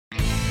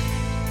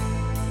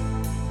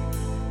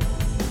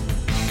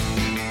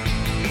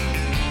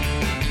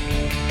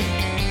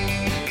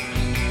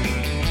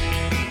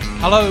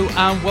Hello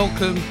and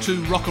welcome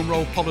to Rock and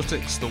Roll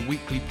Politics, the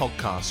weekly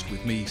podcast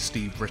with me,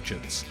 Steve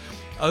Richards.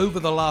 Over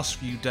the last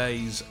few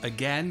days,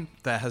 again,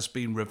 there has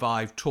been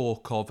revived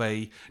talk of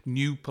a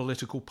new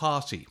political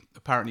party.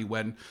 Apparently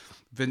when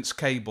Vince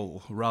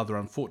Cable, rather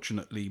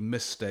unfortunately,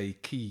 missed a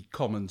key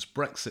Commons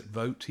Brexit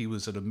vote, he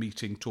was at a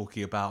meeting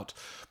talking about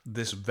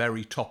this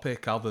very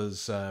topic.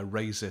 Others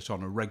raise it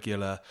on a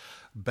regular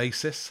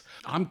basis.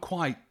 I'm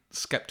quite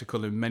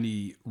sceptical in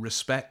many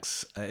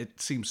respects. It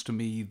seems to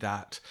me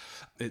that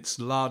it's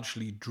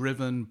largely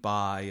driven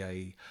by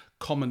a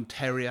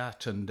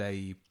commentariat and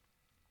a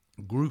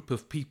group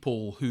of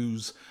people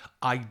whose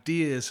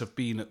ideas have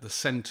been at the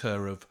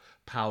centre of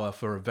power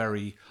for a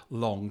very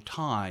long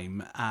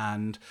time,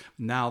 and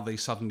now they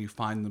suddenly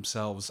find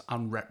themselves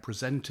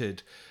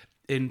unrepresented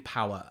in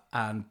power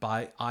and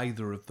by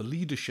either of the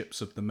leaderships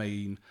of the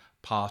main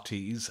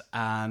parties,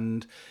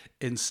 and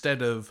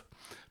instead of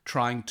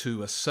trying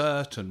to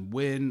assert and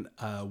win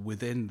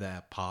within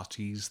their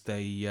parties,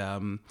 they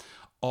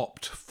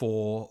opt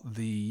for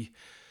the,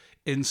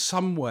 in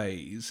some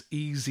ways,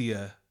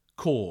 easier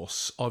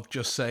course of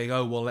just saying,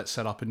 oh, well, let's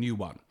set up a new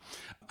one.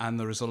 And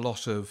there is a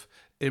lot of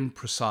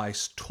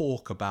imprecise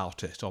talk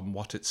about it on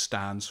what it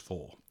stands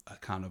for, a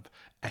kind of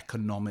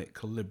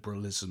economic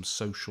liberalism,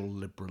 social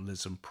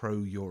liberalism,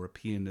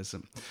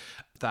 pro-Europeanism.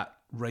 That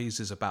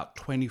raises about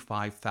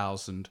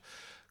 25,000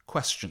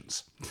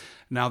 questions.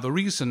 Now, the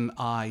reason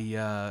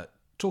I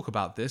talk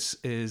about this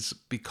is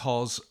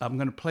because I'm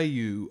going to play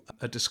you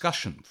a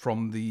discussion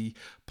from the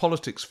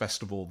Politics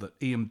Festival that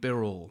Ian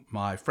Birrell,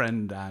 my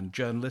friend and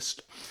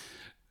journalist,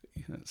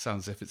 it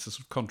sounds as if it's a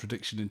sort of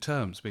contradiction in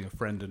terms, being a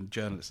friend and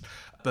journalist.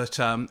 But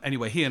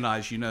anyway, he and I,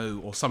 as you know,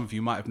 or some of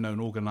you might have known,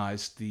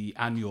 organised the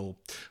annual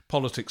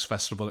Politics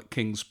Festival at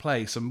King's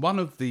Place. And one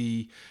of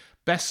the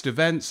best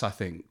events, I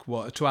think,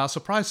 well, to our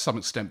surprise to some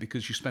extent,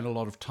 because you spend a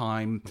lot of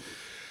time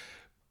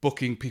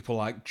booking people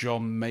like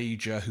John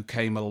Major, who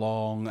came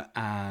along,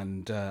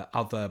 and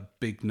other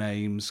big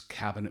names,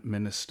 cabinet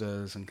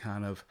ministers, and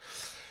kind of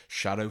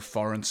shadow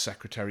foreign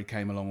secretary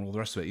came along, and all the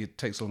rest of it. It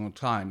takes a long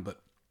time. But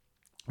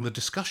the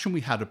discussion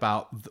we had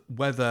about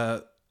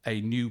whether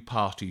a new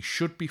party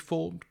should be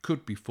formed,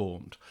 could be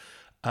formed,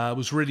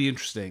 was really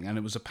interesting, and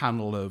it was a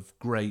panel of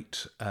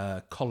great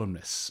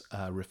columnists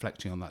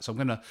reflecting on that. So I'm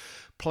going to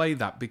play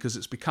that because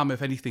it's become,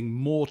 if anything,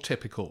 more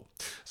typical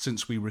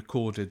since we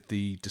recorded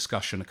the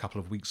discussion a couple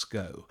of weeks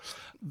ago.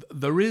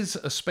 There is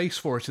a space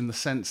for it in the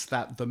sense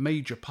that the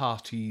major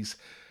parties,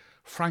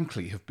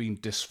 frankly, have been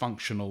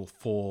dysfunctional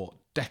for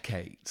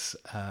decades.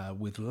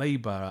 With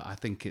Labour, I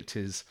think it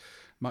is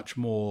much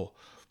more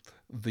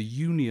the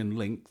union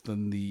link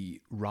than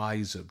the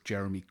rise of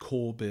Jeremy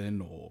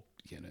Corbyn or,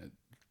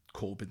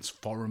 Corbyn's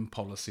foreign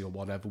policy or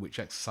whatever, which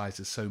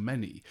exercises so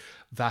many.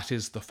 That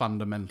is the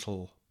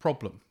fundamental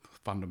problem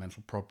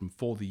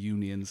for the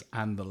unions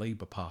and the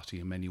Labour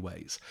Party in many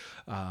ways.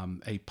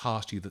 A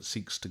party that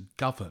seeks to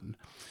govern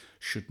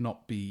should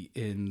not be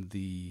in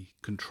the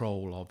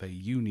control of a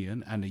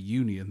union, and a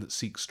union that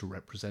seeks to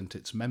represent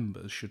its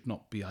members should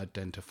not be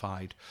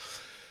identified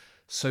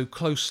so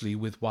closely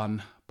with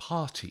one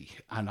party.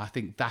 And I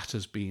think that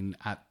has been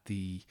at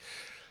the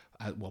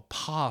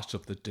part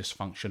of the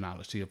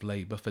dysfunctionality of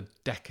Labour for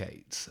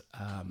decades.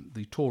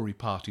 The Tory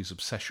party's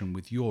obsession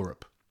with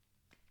Europe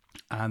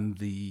and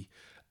the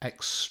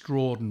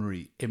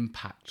extraordinary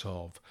impact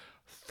of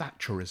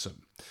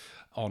Thatcherism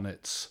on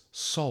its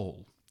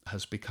soul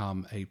has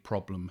become a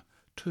problem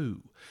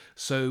too.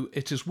 So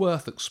it is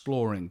worth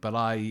exploring, but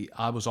I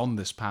was on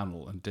this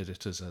panel and did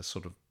it as a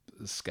sort of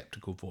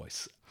sceptical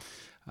voice.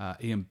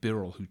 Ian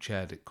Birrell, who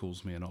chaired it,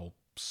 calls me an old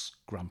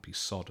grumpy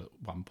sod at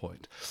one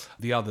point.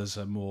 The others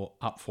are more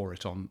up for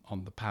it on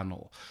the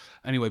panel.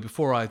 Anyway,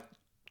 before I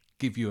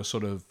give you a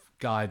sort of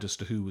guide as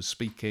to who was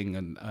speaking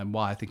and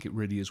why I think it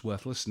really is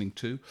worth listening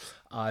to,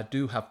 I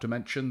do have to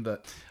mention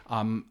that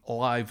I'm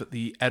live at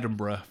the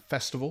Edinburgh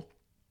Festival,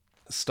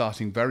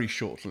 starting very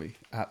shortly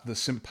at the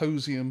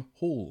Symposium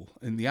Hall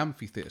in the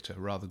amphitheatre,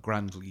 rather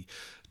grandly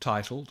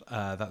titled.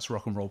 That's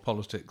Rock and Roll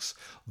Politics,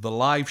 the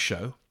live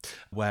show,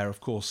 where,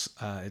 of course,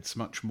 it's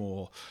much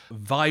more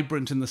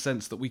vibrant in the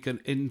sense that we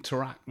can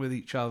interact with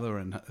each other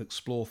and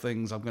explore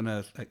things. I'm going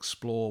to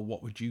explore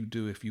what would you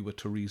do if you were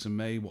Theresa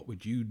May, what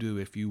would you do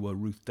if you were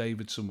Ruth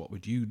Davidson, what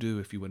would you do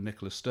if you were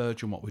Nicola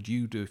Sturgeon, what would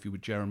you do if you were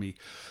Jeremy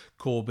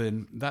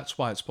Corbyn. That's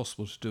why it's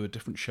possible to do a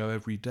different show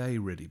every day,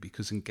 really,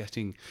 because in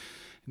getting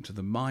into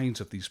the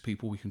minds of these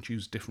people, we can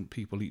choose different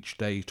people each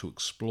day to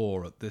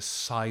explore at this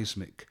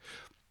seismic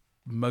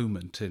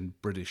moment in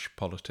British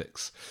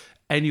politics.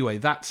 Anyway,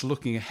 that's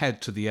looking ahead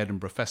to the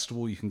Edinburgh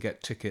Festival. You can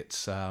get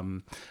tickets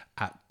online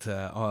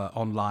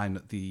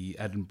at the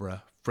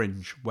Edinburgh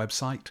Fringe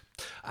website.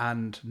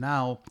 And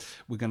now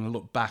we're going to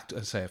look back,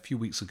 as I say, a few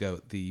weeks ago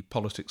at the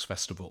Politics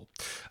Festival.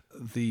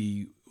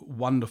 The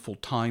wonderful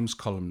Times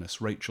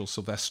columnist Rachel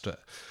Sylvester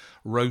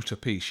wrote a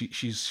piece.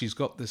 She's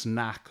got this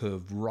knack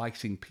of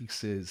writing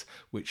pieces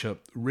which are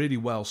really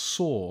well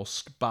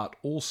sourced, but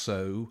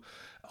also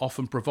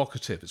often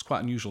provocative. It's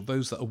quite unusual.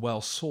 Those that are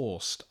well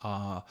sourced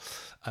are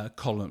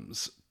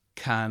columns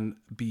can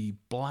be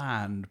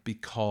bland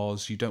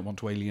because you don't want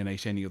to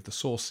alienate any of the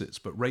sources.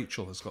 But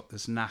Rachel has got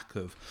this knack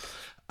of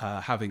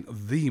having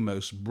the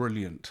most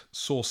brilliant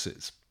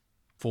sources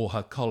for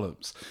her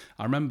columns.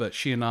 I remember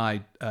she and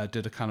I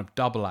did a kind of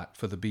double act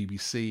for the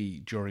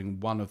BBC during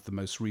one of the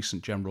most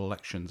recent general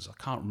elections.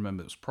 I can't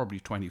remember, it was probably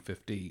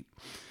 2015.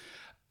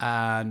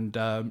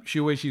 And she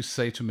always used to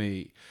say to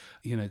me,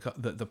 you know,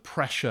 the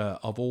pressure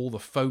of all the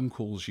phone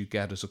calls you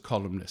get as a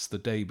columnist the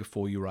day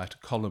before you write a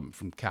column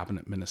from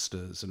cabinet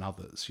ministers and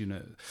others, you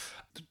know,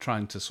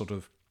 trying to sort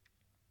of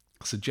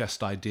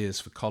suggest ideas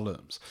for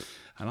columns.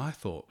 And I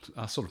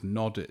sort of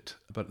nodded,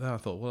 but then I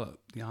thought, well,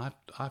 you know,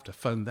 I have to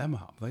phone them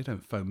up. They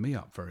don't phone me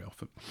up very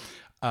often.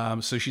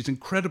 So she's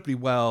incredibly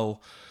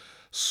well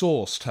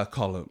sourced, her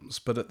columns,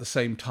 but at the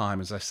same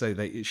time, as I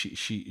say,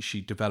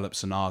 she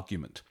develops an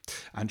argument.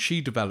 And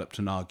she developed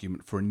an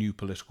argument for a new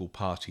political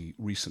party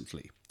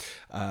recently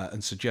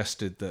and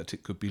suggested that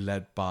it could be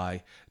led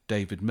by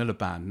David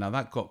Miliband. Now,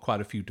 that got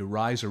quite a few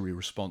derisory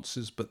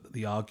responses, but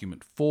the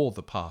argument for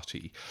the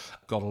party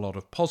got a lot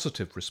of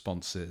positive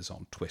responses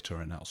on Twitter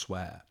and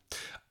elsewhere.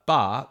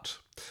 But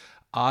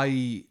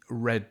I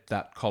read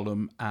that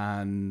column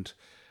and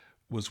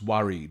was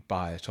worried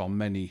by it on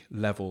many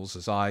levels,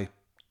 as I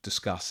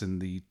discuss in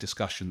the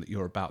discussion that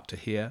you're about to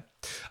hear.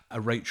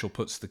 Rachel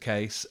puts the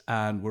case,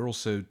 and we're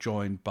also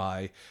joined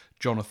by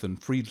Jonathan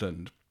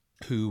Freedland,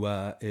 who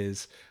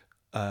is,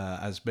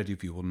 as many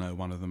of you will know,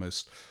 one of the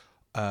most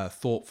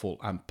thoughtful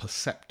and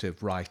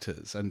perceptive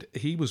writers. And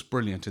he was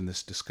brilliant in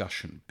this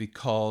discussion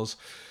because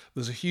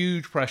there's a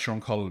huge pressure on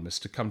columnists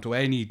to come to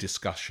any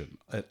discussion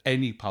at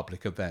any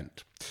public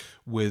event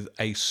with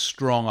a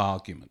strong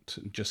argument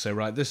and just say,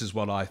 right, this is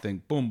what I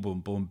think, boom, boom,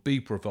 boom, be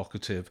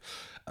provocative.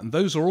 And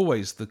those are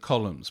always the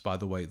columns, by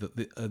the way,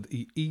 that are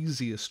the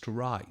easiest to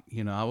write.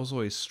 You know, I was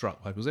always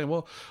struck by people saying,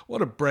 well,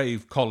 what a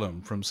brave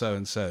column from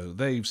so-and-so.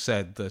 They've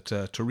said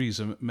that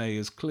Theresa May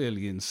is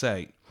clearly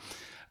insane.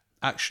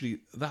 Actually,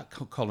 that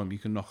column you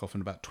can knock off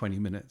in about 20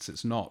 minutes.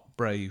 It's not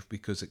brave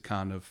because it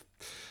kind of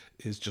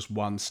is just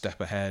one step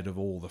ahead of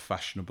all the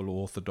fashionable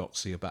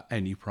orthodoxy about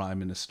any prime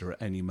minister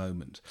at any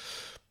moment.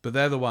 But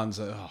they're the ones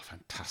that, oh,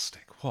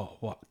 fantastic.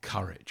 What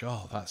courage.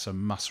 Oh, that's a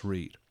must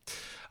read.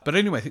 But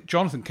anyway, I think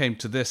Jonathan came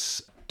to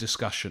this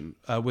discussion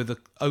with an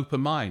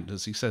open mind,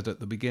 as he said at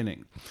the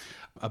beginning,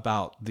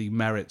 about the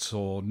merits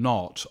or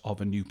not of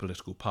a new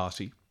political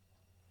party.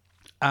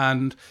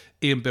 And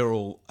Ian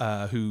Birrell,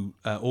 who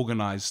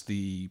organised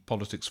the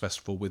Politics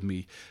Festival with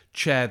me,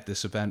 chaired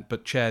this event,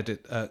 but chaired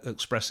it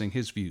expressing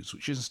his views,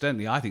 which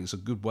incidentally I think is a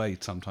good way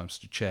sometimes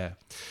to chair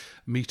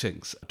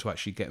meetings, to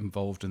actually get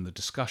involved in the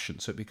discussion.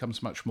 So it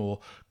becomes much more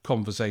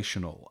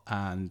conversational.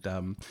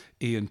 And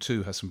Ian,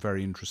 too, has some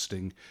very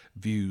interesting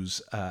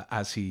views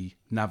as he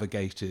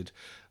navigated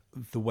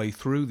the way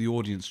through. The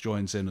audience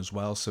joins in as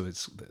well, so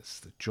it's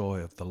the joy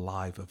of the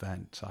live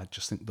event. I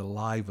just think the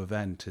live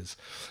event is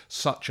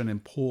such an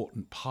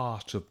important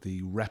part of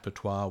the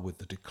repertoire with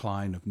the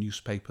decline of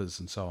newspapers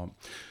and so on.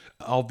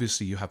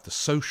 Obviously, you have the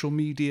social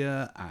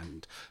media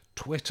and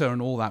Twitter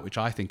and all that, which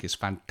I think is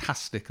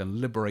fantastic and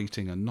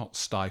liberating and not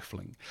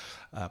stifling.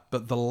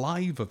 But the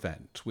live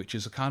event, which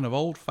is a kind of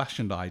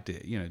old-fashioned idea,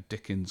 you know,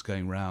 Dickens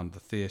going around the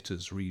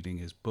theatres reading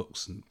his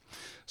books and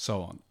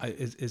so on,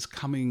 is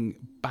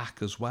coming back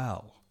as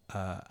well.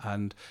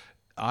 And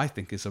I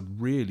think is a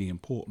really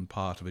important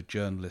part of a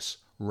journalist's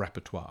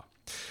repertoire.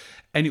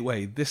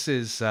 Anyway, this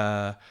is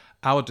our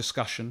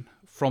discussion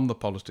from the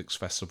Politics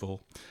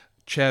Festival,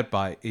 chaired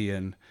by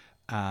Ian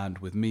and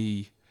with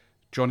me,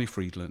 Johnny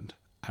Freedland,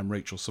 and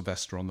Rachel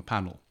Sylvester on the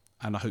panel.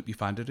 And I hope you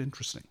find it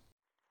interesting.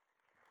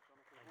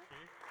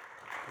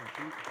 Thank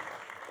you.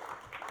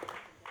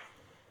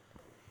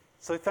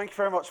 So thank you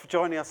very much for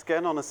joining us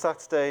again on a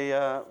Saturday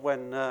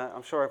when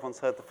I'm sure everyone's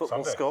heard the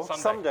football score.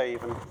 Sunday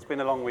even. It's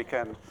been a long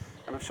weekend.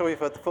 And I'm sure you've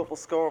heard the football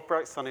score,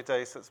 bright sunny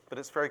day, but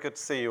it's very good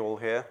to see you all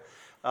here.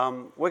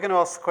 We're going to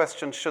ask the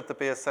question, should there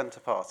be a centre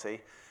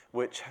party,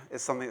 which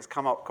is something that's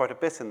come up quite a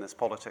bit in this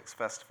Politics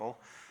Festival.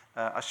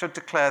 I should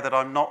declare that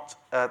I'm not,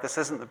 this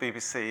isn't the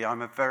BBC,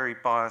 I'm a very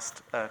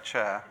biased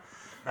chair.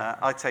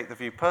 I take the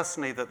view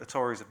personally that the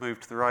Tories have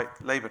moved to the right,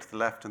 Labour to the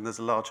left, and there's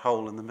a large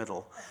hole in the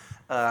middle.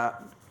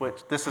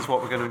 Which this is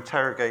what we're going to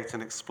interrogate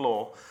and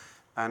explore.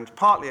 And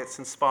partly it's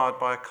inspired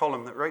by a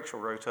column that Rachel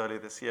wrote earlier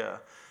this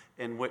year,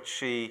 in which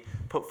she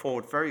put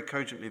forward very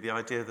cogently the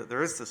idea that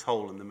there is this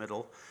hole in the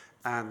middle,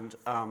 and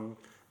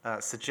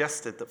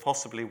suggested that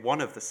possibly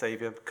one of the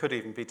saviour could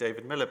even be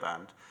David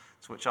Miliband.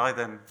 To which I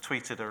then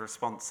tweeted a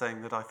response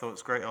saying that I thought it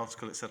was a great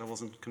article. It said I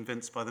wasn't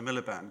convinced by the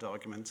Miliband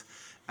argument.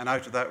 And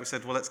out of that, we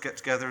said, well, let's get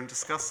together and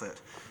discuss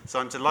it. So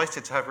I'm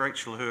delighted to have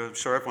Rachel, who I'm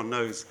sure everyone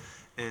knows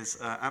is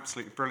an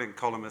absolutely brilliant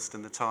columnist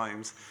in The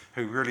Times,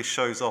 who really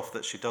shows off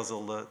that she does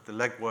all the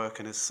legwork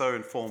and is so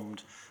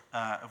informed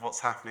of what's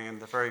happening in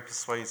the very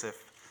persuasive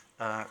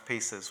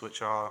pieces,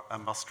 which are a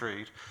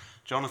must-read.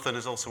 Jonathan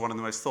is also one of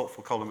the most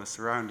thoughtful columnists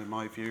around, in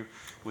my view,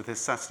 with his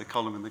Saturday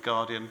column in The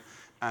Guardian,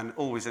 and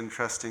always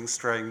interesting,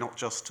 straying not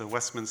just to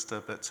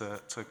Westminster, but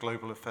to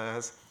global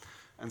affairs.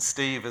 And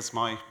Steve is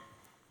my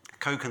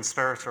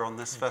co-conspirator on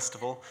this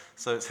festival,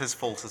 so it's his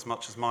fault as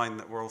much as mine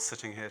that we're all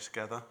sitting here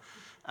together.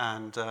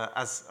 And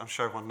as I'm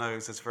sure everyone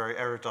knows, is a very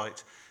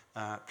erudite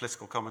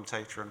political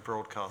commentator and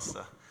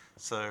broadcaster.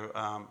 So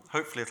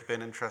hopefully it'll be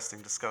an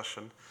interesting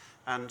discussion.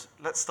 And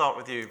let's start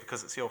with you,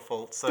 because it's your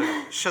fault. So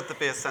should there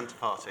be a centre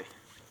party?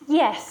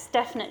 Yes,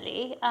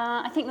 definitely.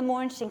 I think the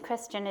more interesting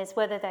question is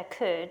whether there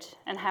could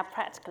and how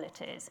practical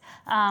it is.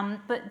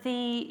 But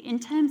in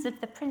terms of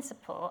the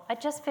principle, I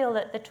just feel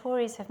that the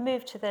Tories have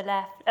moved to the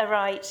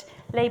right,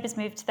 Labour's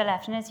moved to the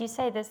left, and as you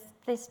say, there's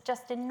this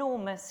just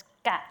enormous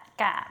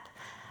gap.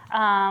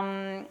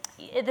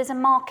 There's a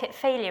market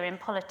failure in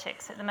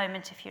politics at the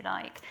moment, if you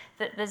like,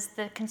 that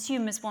the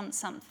consumers want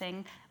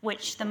something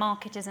which the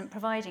market isn't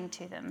providing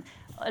to them.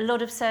 A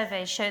lot of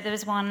surveys show, there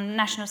was one,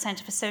 National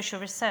Centre for Social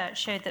Research,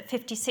 showed that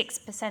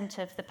 56%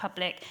 of the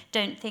public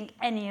don't think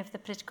any of the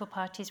political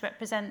parties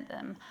represent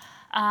them.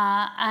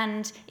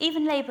 And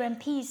even Labour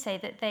MPs say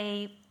that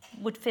they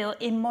would feel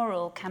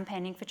immoral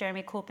campaigning for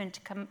Jeremy Corbyn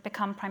to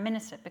become Prime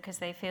Minister because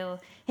they feel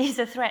he's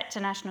a threat to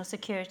national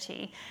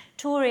security.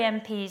 Tory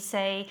MPs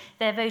say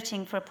they're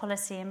voting for a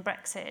policy in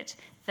Brexit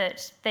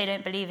that they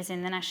don't believe is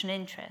in the national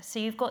interest. So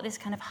you've got this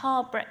kind of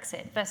hard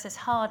Brexit versus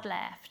hard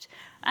left.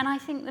 And I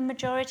think the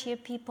majority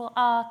of people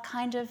are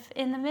kind of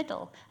in the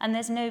middle, and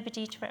there's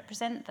nobody to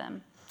represent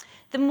them.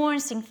 The more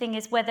interesting thing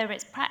is whether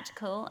it's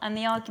practical, and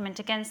the argument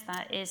against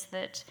that is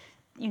that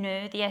the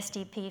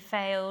SDP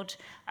failed,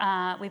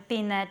 we've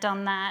been there,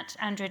 done that.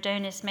 Andrew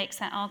Adonis makes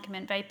that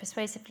argument very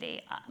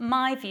persuasively.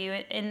 My view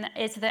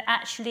is that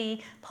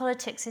actually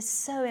politics is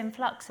so in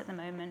flux at the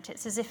moment.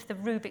 It's as if the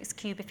Rubik's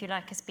Cube, if you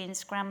like, has been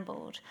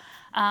scrambled.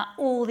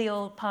 All the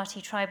old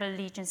party tribal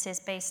allegiances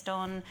based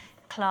on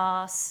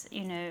class,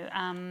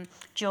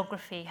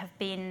 geography have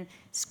been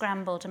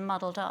scrambled and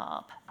muddled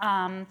up.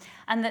 And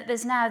that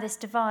there's now this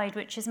divide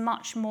which is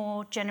much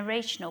more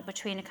generational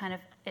between a kind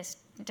of, it's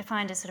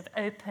defined as sort of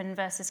open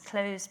versus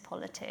closed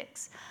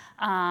politics.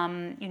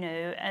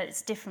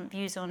 It's different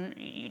views on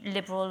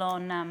liberal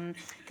on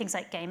things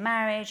like gay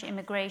marriage,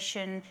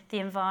 immigration, the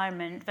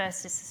environment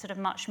versus a sort of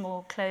much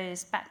more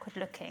closed,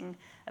 backward-looking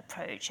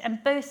approach.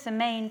 And both the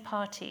main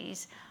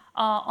parties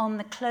are on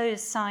the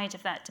closed side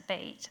of that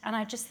debate. And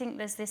I just think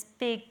there's this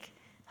big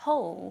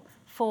hole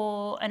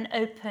for an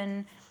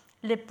open,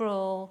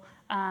 liberal,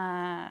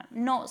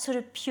 not sort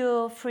of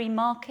pure free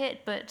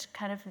market, but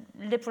kind of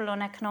liberal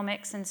on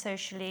economics and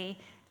socially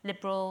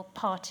liberal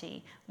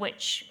party,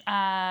 which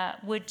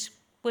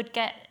would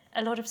get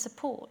a lot of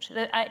support.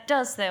 It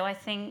does, though, I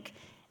think,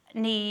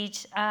 need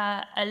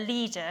a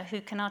leader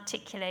who can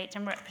articulate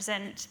and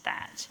represent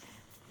that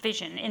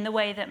vision in the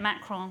way that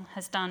Macron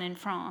has done in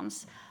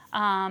France.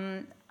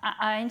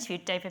 I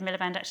interviewed David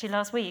Miliband actually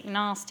last week and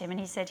asked him, and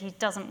he said he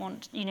doesn't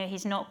want,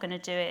 he's not going to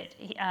do it.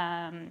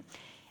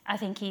 I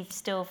think he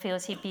still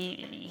feels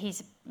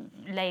he's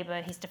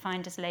Labour, he's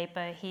defined as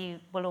Labour, he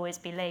will always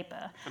be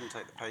Labour. Couldn't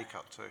take the pay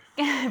cut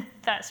too.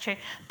 That's true.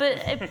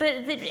 But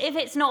if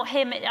it's not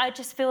him, I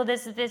just feel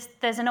there's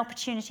an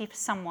opportunity for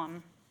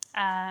someone.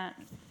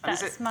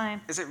 Is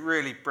it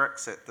really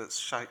Brexit that's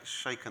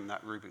shaken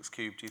that Rubik's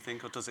Cube, do you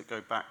think, or does it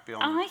go back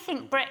beyond? I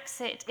think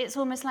Brexit, it's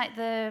almost like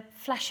the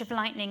flash of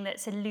lightning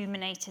that's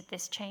illuminated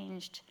this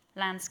changed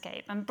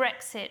landscape. And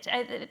Brexit,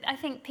 I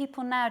think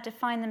people now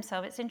define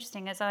themselves, it's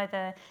interesting, as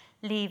either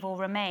Leave or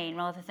Remain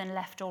rather than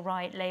left or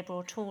right, Labour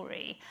or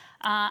Tory.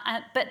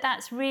 But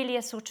that's really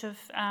a sort of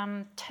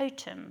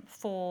totem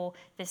for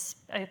this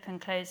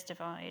open-closed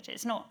divide.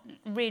 It's not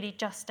really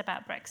just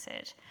about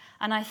Brexit.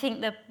 And I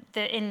think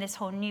that in this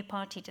whole new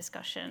party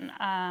discussion,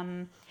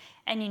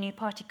 any new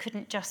party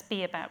couldn't just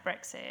be about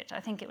Brexit. I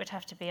think it would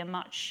have to be a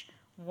much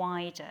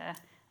wider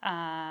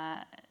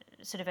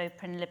sort of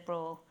open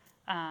liberal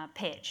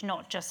pitch,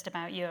 not just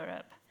about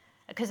Europe.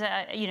 Because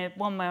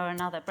one way or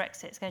another,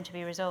 Brexit's going to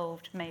be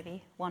resolved,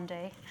 maybe one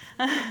day.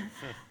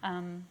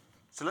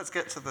 So let's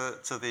get to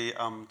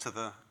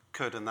the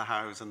could and the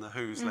hows and the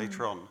who's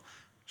later on.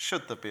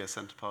 Should there be a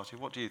centre party?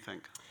 What do you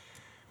think?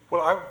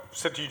 Well, I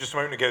said to you just a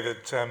moment ago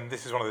that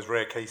this is one of those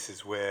rare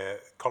cases where a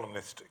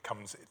columnist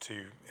comes to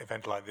an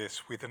event like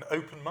this with an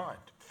open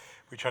mind,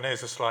 which I know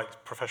is a slight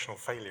professional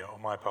failure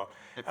on my part.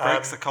 It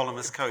breaks the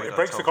columnist code. It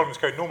breaks the columnist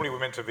code. Normally we're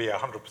meant to be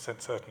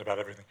 100% certain about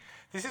everything.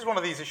 This is one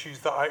of these issues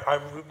that I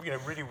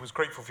really was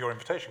grateful for your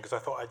invitation, because I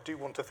thought I do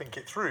want to think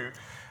it through.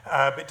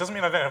 But it doesn't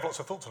mean I don't have lots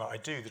of thoughts on it. I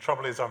do. The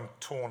trouble is I'm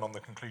torn on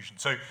the conclusion.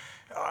 So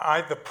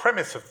the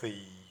premise of the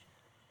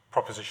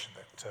proposition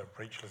that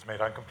Rachel has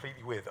made, I'm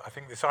completely with. I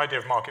think this idea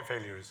of market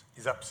failure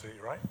is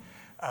absolutely right.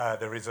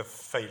 There is a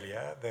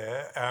failure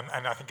there,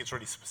 and I think it's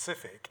really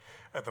specific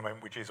at the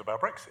moment, which is about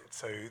Brexit.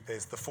 So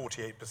there's the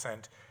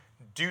 48%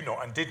 do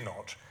not and did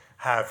not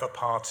have a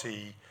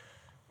party.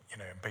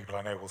 People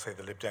I know will say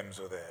the Lib Dems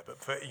were there, but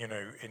in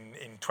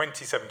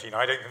 2017,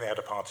 I don't think they had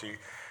a party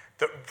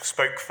that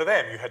spoke for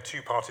them. You had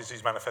two parties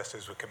whose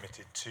manifestos were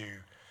committed to,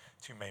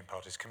 two main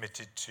parties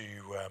committed to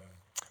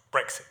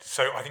Brexit.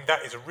 So I think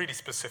that is a really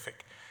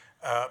specific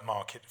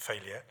market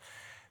failure.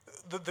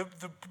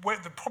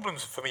 The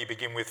problems for me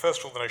begin with,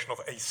 first of all, the notion of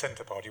a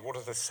centre party. What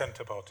does the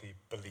centre party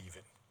believe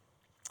in?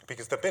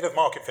 Because the bit of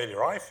market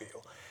failure I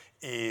feel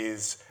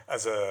is,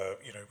 as a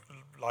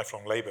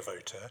lifelong Labour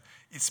voter,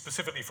 is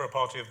specifically for a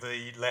party of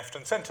the left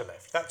and centre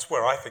left. That's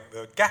where I think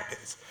the gap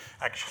is,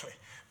 actually,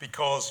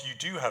 because you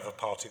do have a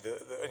party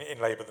in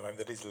Labour at the moment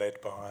that is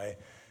led by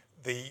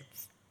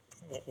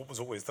what was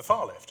always the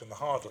far left and the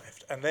hard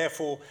left. And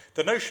therefore,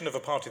 the notion of a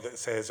party that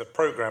says a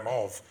programme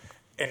of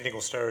ending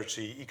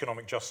austerity,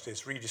 economic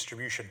justice,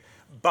 redistribution,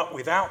 but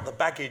without the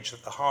baggage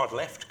that the hard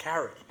left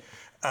carry,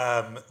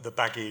 the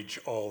baggage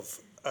of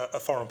a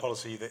foreign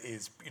policy that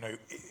is,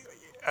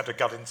 at a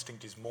gut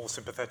instinct is more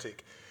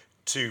sympathetic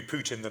to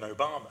Putin than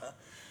Obama,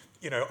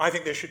 I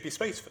think there should be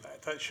space for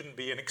that. That shouldn't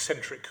be an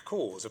eccentric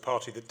cause, a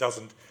party that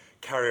doesn't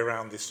carry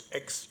around this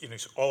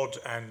odd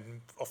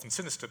and often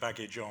sinister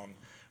baggage on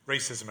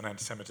racism and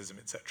anti-Semitism,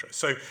 etc.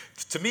 So,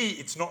 to me,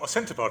 it's not a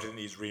centre party that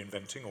needs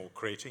reinventing or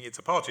creating. It's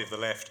a party of the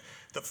left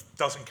that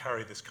doesn't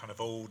carry this kind of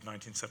old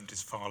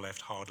 1970s far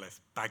left, hard left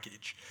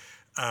baggage.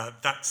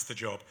 That's the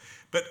job.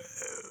 But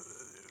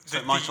so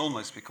it might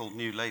almost be called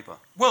New Labour.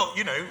 Well,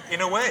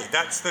 in a way,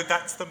 that's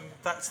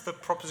the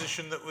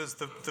proposition that was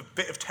the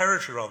bit of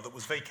territory rather that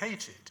was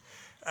vacated.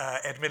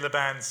 Ed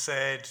Miliband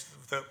said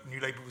that New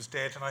Labour was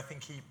dead, and I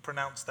think he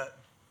pronounced that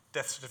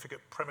death certificate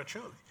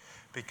prematurely,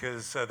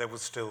 because there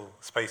was still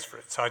space for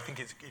it. So I think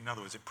in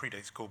other words, it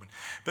predates Corbyn.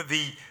 But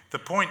the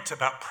point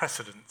about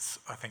precedents,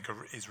 I think,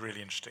 is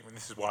really interesting, and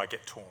this is why I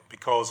get torn,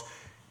 because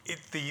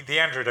the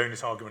Andrew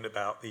Adonis argument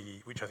about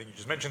which I think you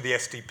just mentioned, the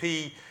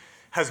SDP,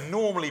 has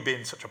normally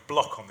been such a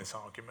block on this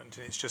argument,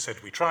 and it's just said,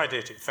 we tried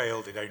it, it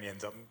failed, it only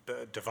ends up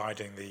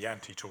dividing the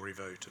anti-Tory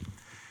vote,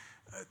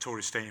 and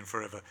Tories staying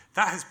forever.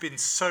 That has been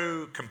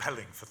so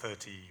compelling for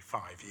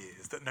 35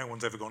 years that no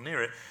one's ever gone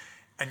near it,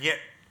 and yet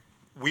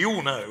we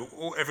all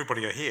know,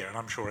 everybody here, and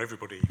I'm sure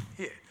everybody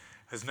here,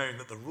 has known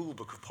that the rule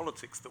book of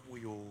politics that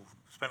we all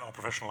spent our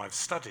professional lives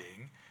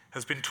studying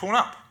has been torn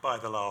up by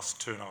the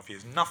last 2.5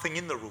 years. Nothing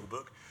in the rule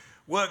book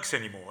works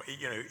anymore.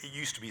 It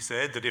used to be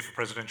said that if a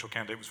presidential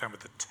candidate was found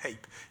with a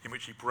tape in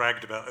which he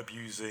bragged about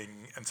abusing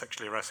and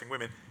sexually harassing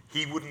women,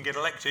 he wouldn't get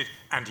elected,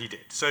 and he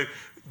did. So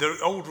the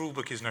old rule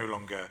book is no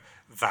longer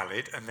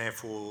valid, and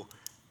therefore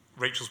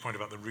Rachel's point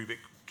about the Rubik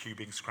cube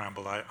being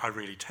scrambled, I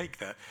really take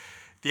that.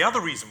 The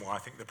other reason why I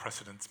think the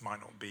precedents might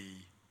not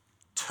be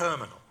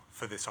terminal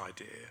for this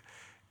idea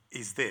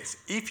is this.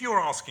 If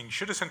you're asking,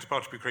 should a centre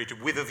party be created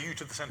with a view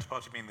to the centre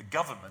party being the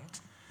government,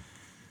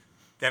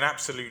 then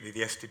absolutely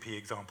the SDP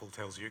example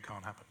tells you it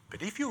can't happen.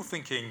 But if you're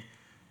thinking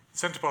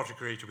centre party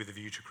created with a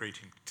view to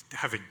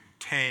having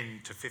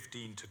 10 to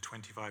 15 to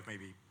 25,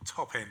 maybe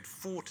top end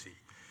 40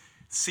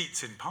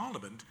 seats in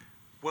Parliament,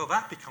 well,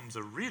 that becomes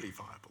a really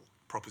viable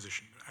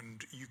proposition.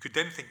 And you could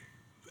then think,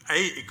 A,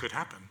 it could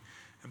happen,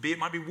 and B, it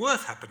might be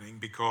worth happening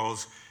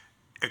because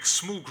a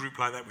small group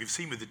like that, we've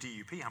seen with the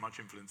DUP how much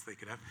influence they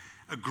could have,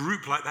 a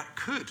group like that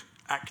could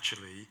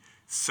actually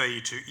say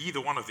to either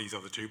one of these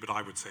other two, but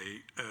I would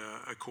say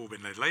a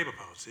Corbyn-led Labour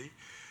Party,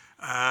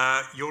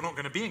 you're not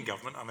going to be in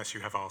government unless you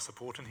have our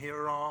support, and here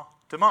are our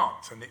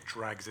demands. And it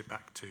drags it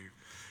back to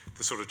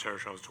the sort of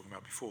territory I was talking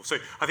about before. So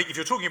I think if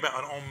you're talking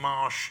about an en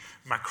marche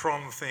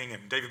Macron thing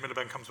and David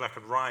Miliband comes back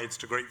and rides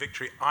to great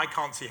victory, I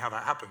can't see how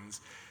that happens.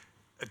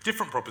 A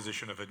different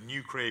proposition of a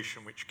new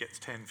creation which gets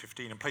 10,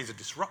 15 and plays a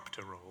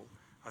disruptor role,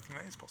 I think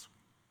that is possible.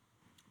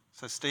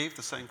 So, Steve,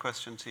 the same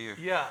question to you.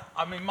 Yeah,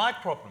 I mean, my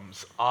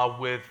problems are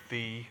with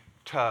the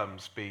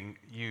terms being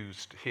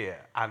used here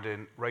and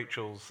in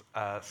Rachel's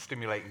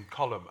stimulating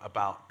column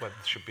about whether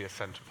there should be a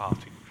centre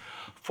party.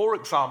 For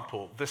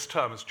example, this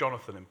term, as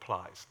Jonathan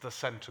implies, the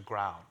centre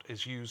ground,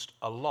 is used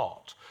a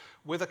lot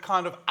with a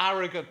kind of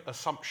arrogant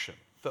assumption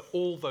that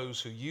all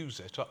those who use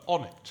it are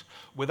on it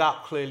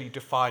without clearly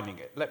defining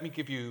it. Let me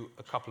give you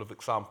a couple of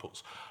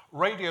examples.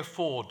 Radio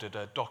 4 did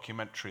a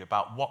documentary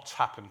about what's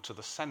happened to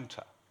the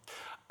centre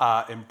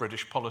in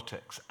British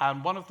politics,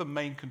 and one of the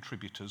main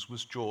contributors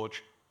was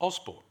George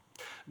Osborne.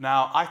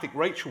 Now, I think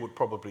Rachel would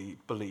probably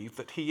believe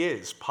that he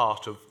is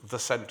part of the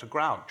centre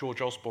ground.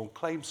 George Osborne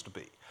claims to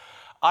be.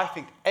 I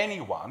think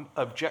anyone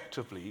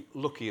objectively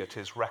looking at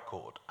his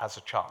record as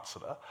a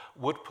Chancellor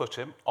would put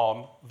him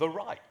on the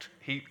right.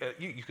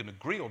 You can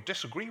agree or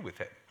disagree with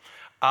him,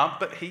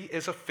 but he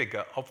is a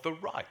figure of the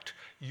right.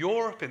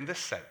 Europe, in this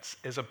sense,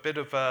 is a bit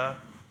of a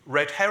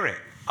red herring,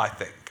 I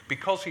think,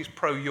 because he's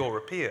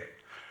pro-European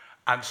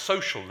and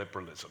social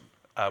liberalism,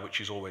 which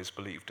he's always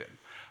believed in.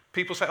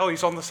 People say, oh,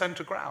 he's on the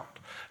centre ground.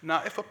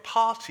 Now, if a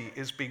party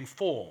is being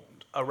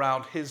formed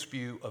around his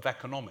view of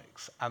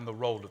economics and the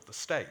role of the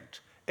state,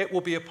 it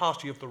will be a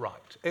party of the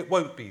right. It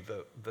won't be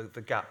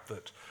the gap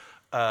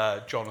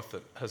that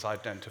Jonathan has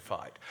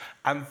identified.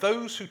 And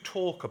those who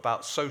talk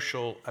about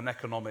social and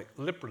economic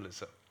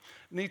liberalism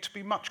need to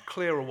be much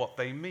clearer what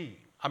they mean.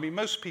 I mean,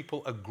 most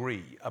people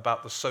agree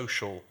about the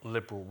social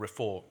liberal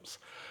reforms,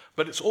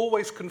 but it's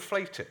always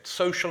conflated,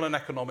 social and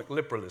economic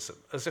liberalism,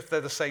 as if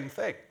they're the same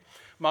thing.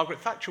 Margaret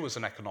Thatcher was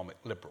an economic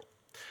liberal.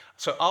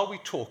 So are we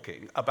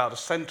talking about a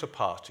centre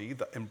party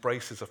that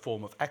embraces a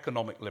form of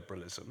economic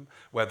liberalism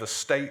where the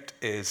state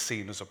is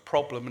seen as a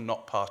problem and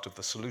not part of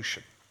the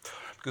solution?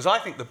 Because I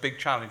think the big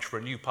challenge for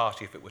a new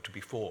party, if it were to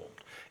be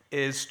formed,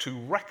 is to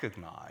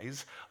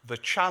recognise the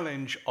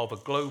challenge of a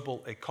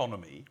global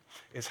economy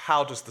is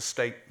how does the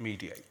state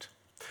mediate?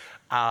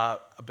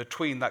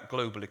 Between that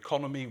global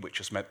economy, which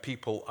has meant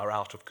people are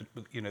out of,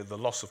 the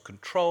loss of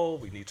control,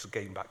 we need to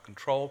gain back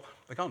control.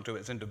 They can't do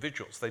it as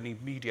individuals. They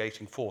need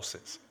mediating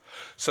forces.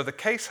 So the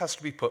case has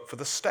to be put for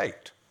the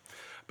state.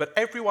 But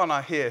everyone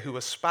I hear who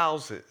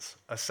espouses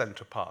a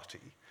centre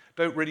party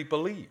don't really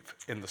believe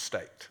in the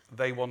state.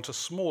 They want a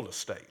smaller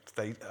state.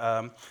 They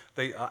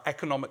are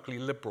economically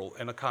liberal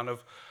in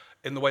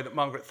the way that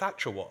Margaret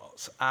Thatcher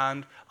was.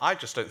 And I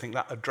just don't think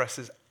that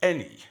addresses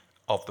any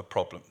of the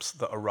problems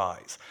that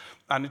arise.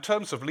 And in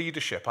terms of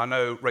leadership, I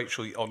know,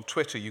 Rachel, on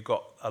Twitter, you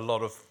got a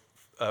lot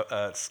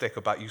of stick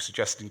about you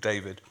suggesting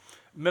David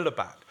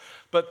Miliband.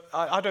 But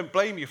I don't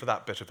blame you for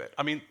that bit of it.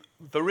 I mean,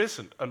 there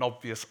isn't an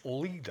obvious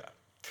leader.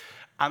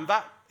 And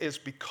that is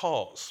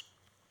because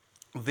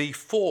the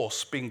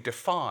force being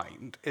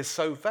defined is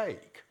so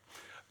vague.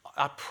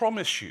 I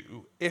promise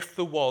you, if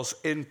there was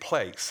in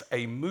place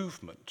a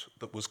movement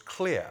that was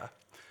clear,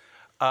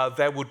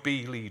 there would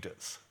be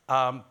leaders.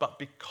 But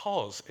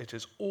because it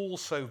is all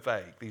so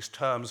vague, these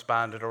terms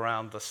banded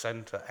around the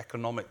centre,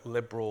 economic,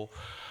 liberal,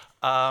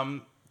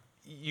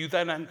 you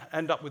then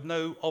end up with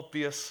no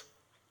obvious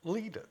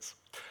leaders.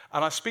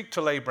 And I speak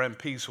to Labour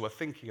MPs who are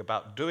thinking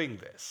about doing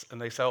this,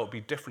 and they say, oh, it'll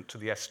be different to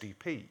the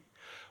SDP.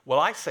 Well,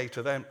 I say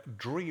to them,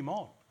 dream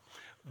on.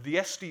 The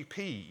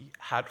SDP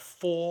had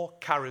 4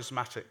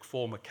 charismatic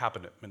former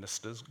cabinet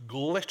ministers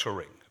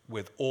glittering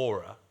with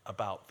aura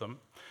about them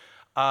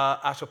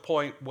at a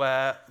point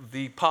where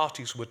the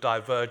parties were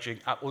diverging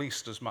at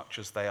least as much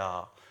as they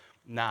are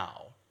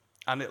now.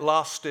 And it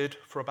lasted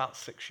for about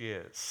 6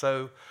 years.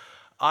 So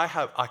I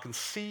can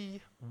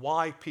see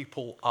why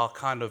people are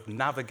kind of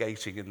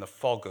navigating in the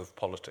fog of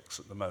politics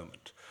at the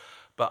moment.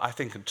 But I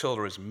think until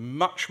there is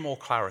much more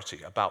clarity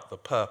about the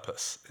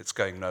purpose, it's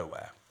going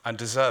nowhere and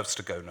deserves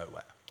to go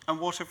nowhere. And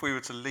what if we were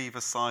to leave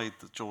aside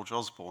the George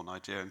Osborne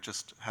idea and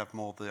just have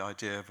more the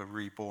idea of a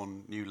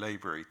reborn New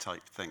Labour-y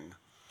type thing?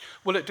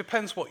 Well, it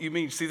depends what you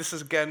mean. See, this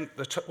is, again,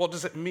 what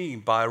does it mean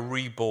by a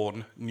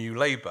reborn New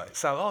Labour? It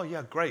sounds, oh,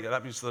 yeah, great.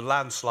 That means the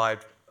landslide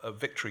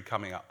victory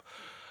coming up.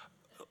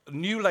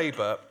 New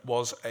Labour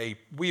was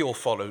we all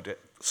followed it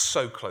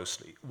so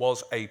closely,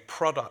 was a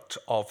product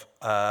of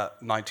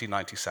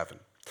 1997,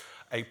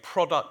 a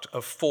product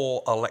of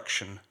 4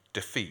 election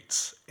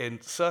defeats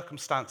in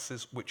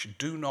circumstances which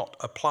do not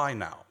apply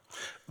now.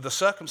 The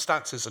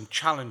circumstances and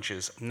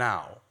challenges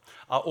now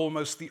are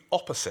almost the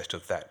opposite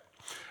of then.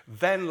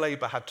 Then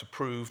Labour had to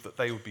prove that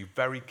they would be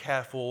very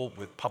careful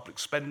with public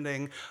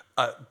spending.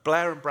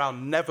 Blair and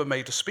Brown never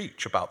made a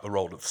speech about the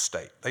role of the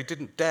state. They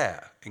didn't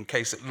dare, in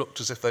case it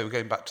looked as if they were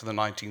going back to the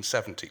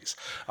 1970s.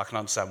 I can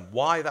understand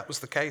why that was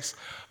the case,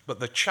 but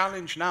the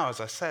challenge now,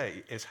 as I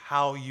say, is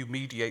how you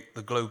mediate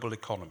the global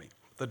economy,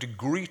 the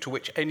degree to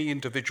which any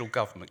individual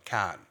government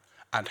can,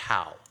 and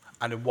how,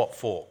 and in what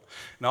form.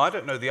 Now, I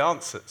don't know the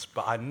answers,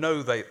 but I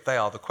know they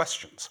are the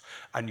questions.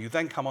 And you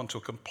then come on to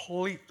a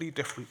completely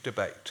different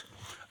debate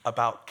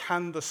about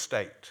can the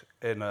state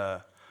in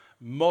a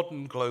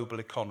modern global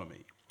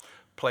economy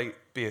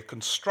be a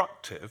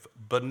constructive,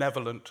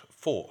 benevolent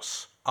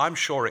force? I'm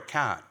sure it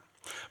can.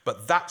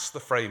 But that's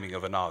the framing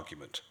of an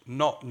argument,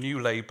 not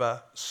New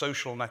Labour,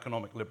 social and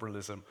economic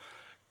liberalism,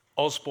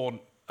 Osborne,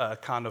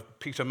 kind of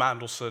Peter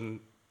Mandelson,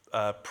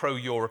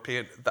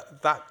 pro-European.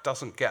 That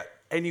doesn't get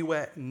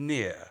anywhere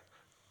near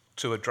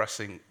to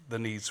addressing the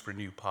needs for a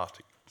new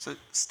party. So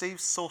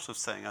Steve's sort of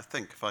saying, I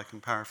think, if I can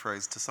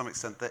paraphrase to some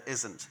extent, there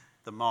isn't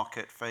the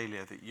market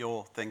failure that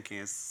you're thinking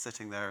is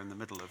sitting there in the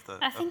middle of the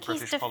I think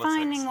British he's defining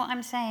politics. What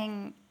I'm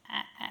saying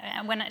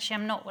when actually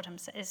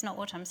it's not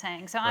what I'm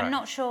saying. So I'm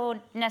not sure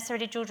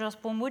necessarily George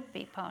Osborne would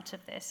be part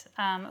of this.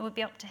 It would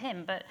be up to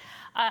him. But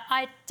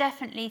I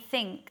definitely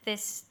think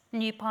this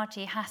new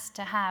party has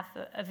to have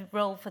a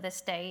role for the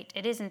state.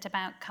 It isn't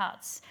about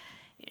cuts.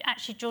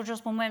 Actually, George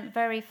Osborne went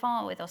very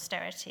far with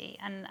austerity,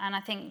 and I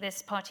think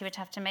this party would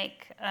have to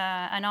make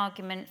an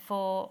argument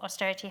for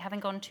austerity having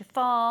gone too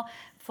far,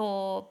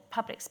 for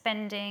public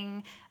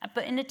spending,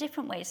 but in a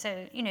different way.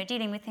 So,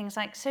 dealing with things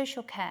like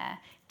social care,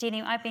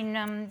 I've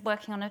been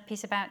working on a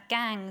piece about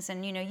gangs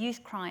and,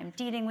 youth crime,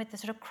 dealing with the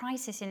sort of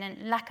crisis in a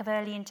lack of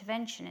early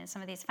intervention in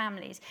some of these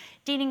families,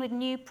 dealing with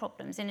new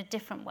problems in a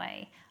different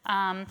way.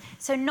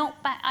 So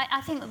not back. I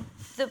think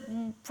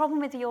the problem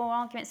with your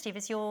argument, Steve,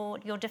 is you're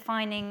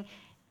defining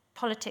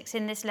politics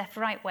in this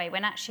left-right way,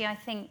 when actually I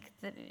think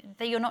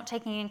that you're not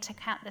taking into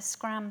account the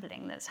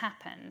scrambling that's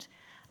happened.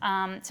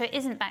 So it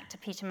isn't back to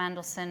Peter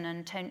Mandelson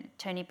and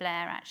Tony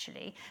Blair,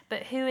 actually,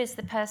 but who is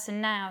the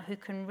person now who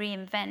can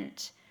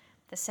reinvent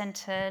the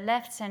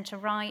centre-left,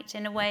 centre-right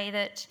in a way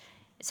that...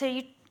 So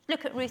you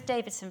look at Ruth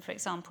Davidson, for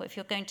example, if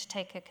you're going to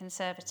take a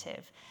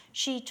Conservative.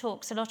 She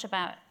talks a lot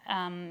about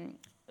the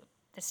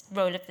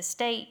role of the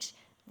state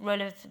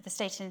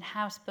in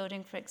house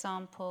building, for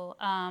example,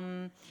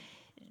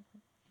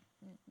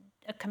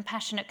 a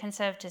compassionate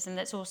conservatism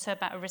that's also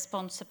about a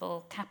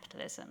responsible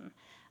capitalism.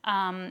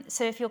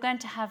 So if you're going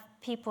to have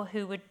people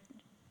who would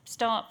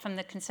start from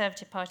the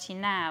Conservative Party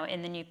now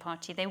in the new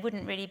party, they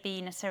wouldn't really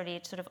be necessarily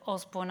sort of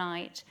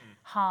Osborneite,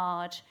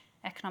 hard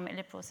economic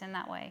liberals in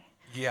that way.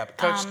 Yeah, but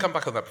can I just come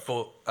back on that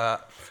before?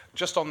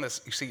 Just on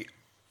this, you see,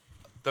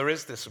 there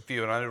is this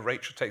view, and I know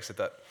Rachel takes it,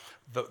 that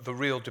the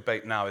real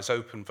debate now is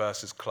open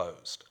versus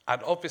closed.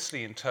 And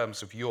obviously, in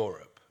terms of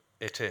Europe,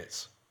 it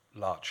is,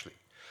 largely.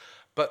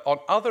 But on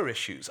other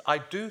issues, I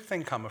do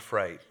think, I'm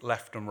afraid,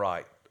 left and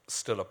right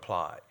still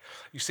apply.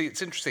 You see,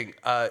 it's interesting,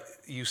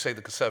 you say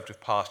the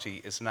Conservative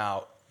Party is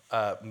now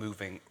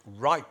moving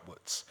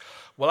rightwards.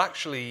 Well,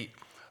 actually,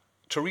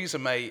 Theresa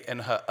May, in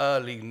her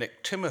early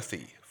Nick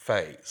Timothy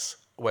phase,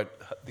 when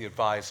the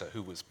advisor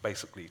who was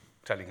basically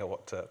telling her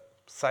what to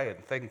say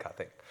and think, I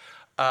think,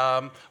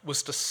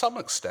 was to some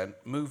extent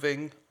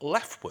moving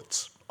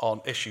leftwards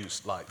on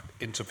issues like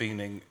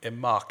intervening in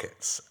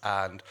markets.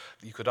 And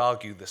you could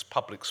argue this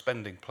public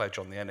spending pledge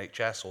on the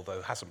NHS, although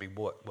it hasn't been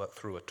worked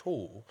through at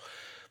all,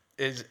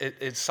 is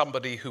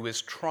somebody who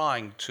is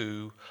trying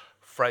to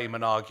frame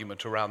an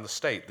argument around the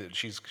state, but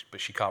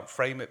she can't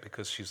frame it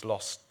because she's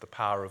lost the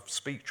power of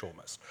speech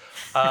almost.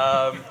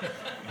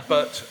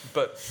 But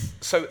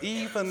so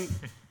even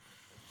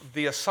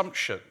the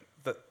assumption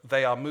that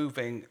they are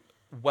moving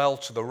well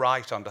to the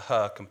right under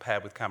her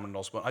compared with Cameron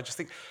Osborne, I just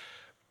think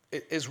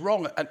it is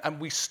wrong, and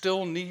we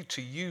still need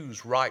to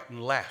use right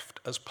and left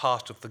as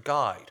part of the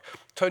guide.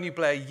 Tony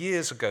Blair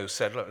years ago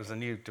said, look, there's a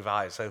new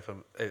device,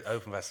 open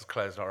versus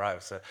closed, not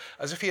right. So,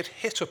 as if he had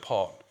hit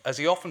upon, as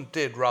he often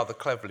did rather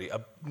cleverly,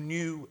 a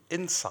new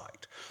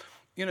insight.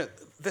 You know,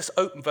 this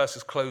open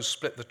versus closed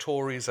split the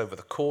Tories over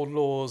the Corn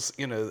Laws,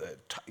 you know,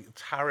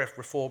 tariff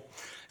reform.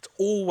 It's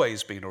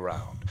always been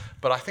around.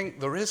 But I think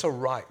there is a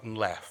right and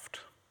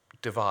left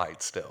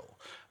divide still.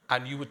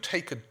 And you would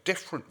take a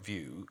different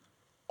view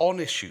on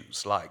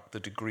issues like the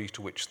degree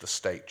to which the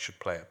state should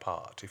play a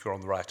part, if you're on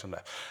the right and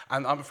left.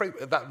 And I'm afraid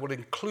that would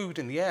include,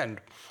 in the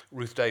end,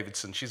 Ruth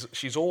Davidson.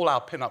 She's all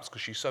our pin-ups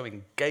because she's so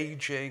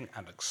engaging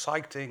and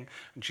exciting,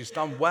 and she's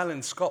done well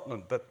in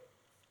Scotland, but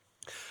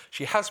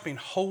she has been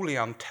wholly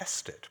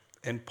untested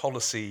in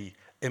policy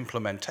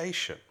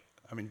implementation.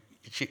 I mean,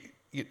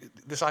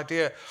 this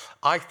idea,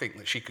 I think,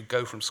 that she could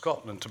go from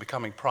Scotland to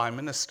becoming Prime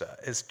Minister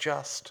is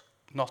just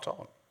not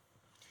on.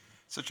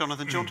 So,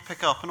 Jonathan, do you want to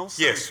pick up? And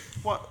also, yes.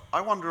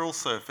 I wonder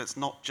also if it's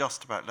not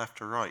just about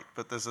left or right,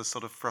 but there's a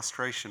sort of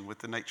frustration with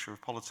the nature of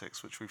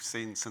politics, which we've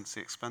seen since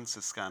the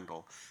expenses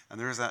scandal. And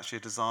there is actually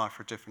a desire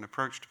for a different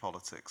approach to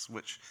politics,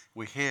 which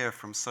we hear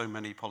from so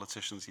many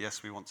politicians,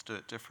 yes, we want to do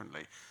it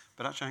differently.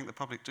 But actually, I think the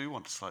public do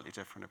want a slightly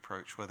different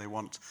approach, where they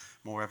want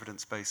more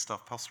evidence-based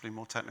stuff, possibly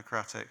more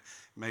technocratic,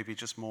 maybe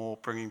just more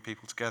bringing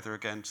people together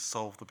again to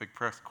solve the big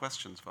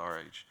questions of our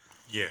age.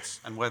 Yes.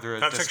 And whether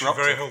that's actually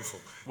very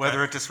helpful.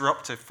 Whether a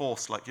disruptive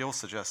force like you're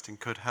suggesting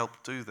could help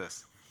do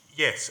this.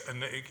 Yes,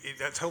 and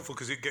that's helpful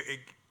because it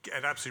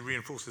absolutely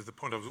reinforces the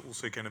point I was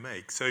also going to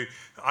make. So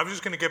I was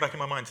just going to go back in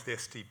my mind to the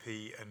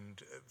SDP,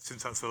 and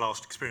since that's the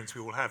last experience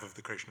we all have of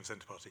the creation of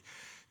Centre Party,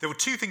 there were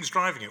two things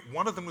driving it.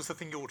 One of them was the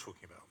thing you're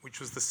talking about, which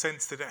was the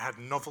sense that it had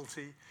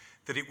novelty,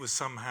 that it was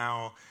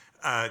somehow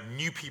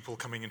new people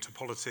coming into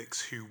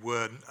politics who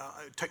were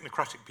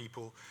technocratic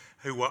people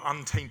who were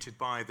untainted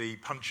by the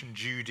Punch and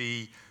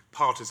Judy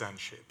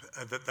partisanship,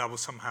 that was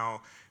somehow,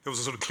 there was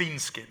a sort of clean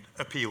skin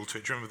appeal to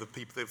it. Do you remember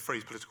the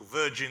phrase political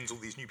virgins, all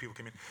these new people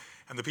came in,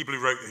 and the people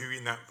who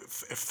in that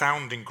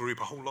founding group,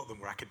 a whole lot of them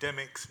were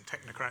academics and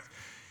technocrats.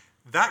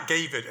 That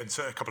gave it, and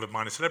so a couple of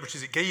minor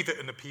celebrities, it gave it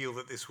an appeal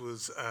that this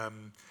was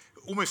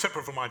almost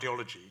separate from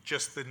ideology,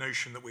 just the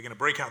notion that we're going to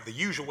break out the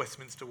usual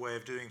Westminster way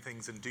of doing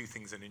things and do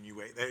things in a new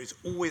way. There is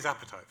always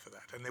appetite for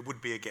that, and there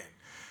would be again.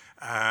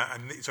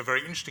 And it's a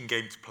very interesting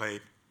game to play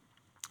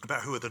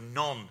about who are the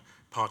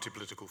non-party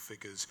political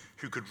figures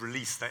who could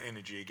release that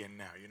energy again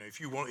now. You know,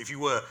 if you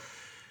were,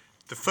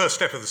 the first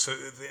step of the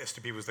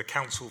SDP was the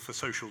Council for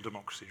Social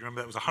Democracy. Do you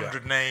remember that was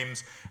 100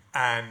 names,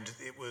 and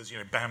it was, you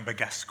know, Bamber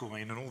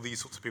Gascoigne and all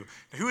these sorts of people.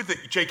 Now, who are the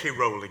J.K.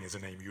 Rowling is a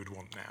name you would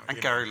want now.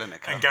 And Gary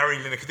Lineker. And Gary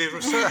Lineker. There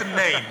are certain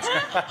names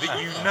that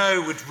you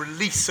know would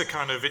release a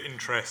kind of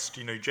interest.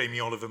 You know, Jamie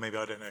Oliver, maybe,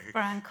 I don't know who.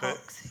 Brian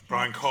Cox.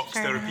 Brian Cox.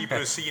 There are people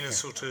who are seen as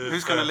sort of...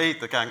 Who's going to lead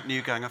the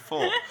new Gang of Four?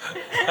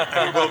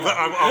 Well,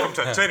 I'll come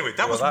to that. So anyway,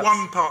 that was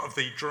one part of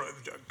the...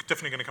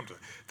 Definitely going to come to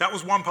that. That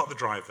was one part of the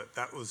drive.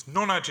 That was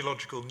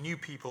non-ideological, new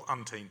people,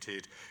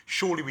 untainted.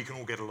 Surely we can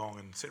all get along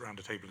and sit around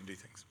a table and do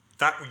things.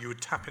 That, you would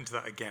tap into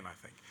that again, I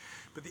think.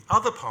 But the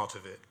other part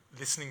of it,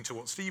 listening to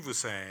what Steve was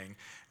saying,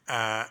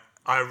 I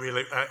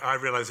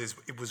realised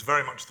it was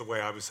very much the way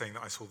I was saying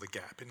that I saw the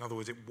gap. In other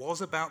words, it was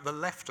about the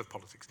left of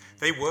politics.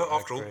 They were,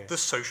 after all, the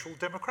Social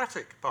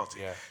Democratic Party.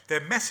 Yeah.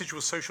 Their message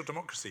was social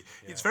democracy.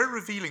 Yeah. It's very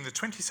revealing. The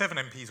 27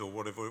 MPs or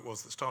whatever it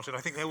was that started, I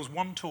think there was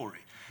one Tory.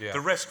 Yeah.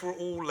 The rest were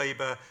all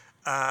Labour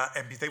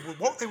MPs,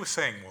 what they were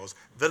saying was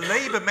the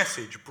Labour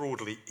message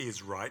broadly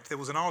is right. There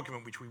was an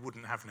argument which we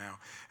wouldn't have now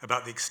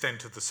about the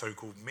extent of the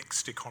so-called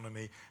mixed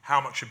economy, how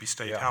much should be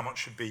state, how much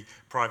should be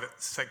private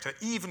sector.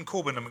 Even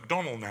Corbyn and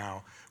McDonnell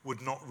now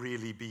would not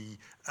really be,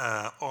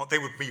 they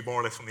would be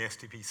more or less on the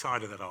SDP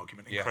side of that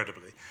argument,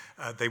 incredibly.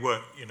 They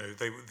weren't,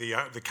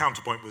 the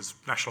counterpoint was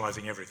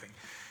nationalising everything.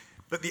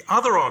 But the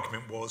other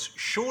argument was,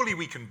 surely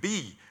we can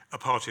be a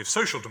party of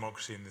social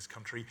democracy in this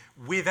country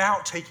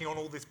without taking on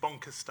all this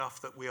bonkers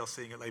stuff that we are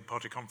seeing at Labour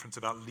Party conference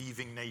about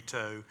leaving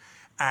NATO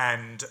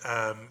and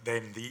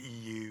then the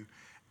EU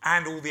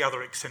and all the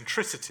other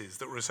eccentricities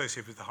that were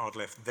associated with the hard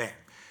left then.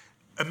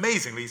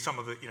 Amazingly, some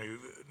of the,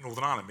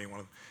 Northern Ireland being one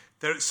of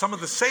them, some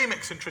of the same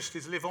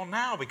eccentricities live on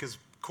now because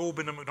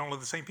Corbyn and McDonnell are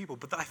the same people.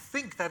 But I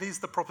think that is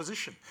the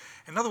proposition.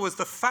 In other words,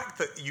 the fact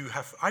that you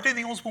have... I don't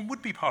think Osborne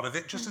would be part of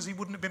it, just as he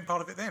wouldn't have been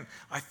part of it then.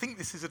 I think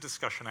this is a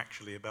discussion,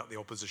 actually, about the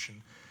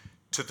opposition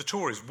to the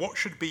Tories. What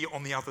should be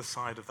on the other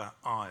side of that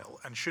aisle?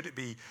 And should it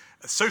be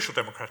a social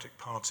democratic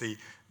party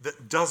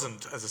that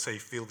doesn't, as I say,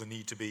 feel the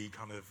need to be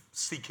kind of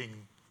seeking,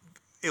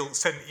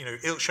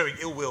 showing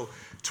ill will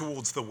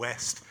towards the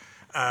West,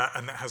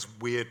 and that has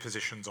weird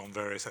positions on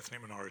various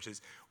ethnic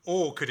minorities?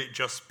 Or could it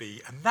just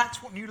be, and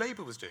that's what New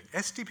Labour was doing.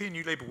 SDP and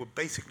New Labour were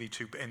basically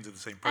two ends of the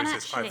same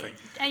process, and actually,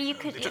 I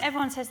think.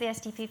 Everyone says the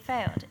SDP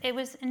failed. It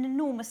was an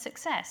enormous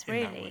success,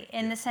 really,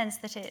 in the sense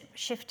that it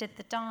shifted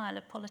the dial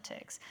of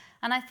politics.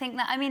 And I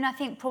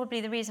think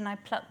probably the reason I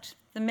plucked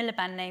the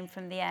Miliband name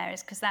from the air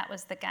is because that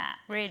was the gap,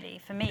 really,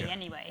 for me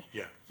anyway,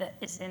 that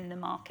is in the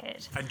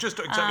market. And just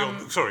exactly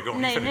on... Sorry, go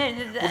on.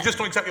 Well, just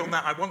exactly on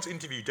that, I once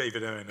interviewed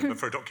David Owen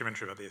for a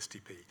documentary about the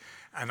SDP,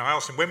 and I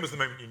asked him, when was the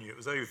moment you knew it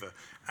was over?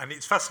 And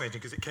it's fascinating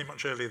because it came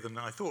much earlier than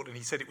I thought, and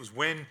he said it was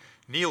when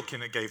Neil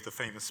Kinnock gave the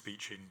famous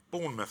speech in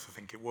Bournemouth, I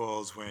think it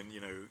was, when,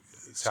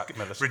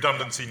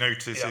 redundancy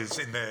notices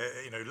in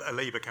a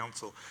Labour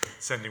council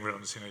sending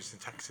redundancy notices in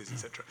taxes,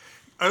 etc.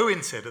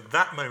 Owen said at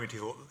that moment he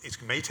thought it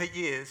may take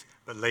years,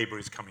 but Labour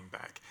is coming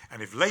back.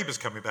 And if Labour's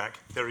coming back,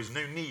 there is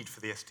no need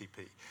for the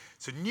SDP.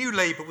 So New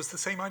Labour was the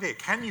same idea.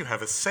 Can you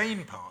have a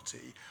sane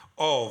party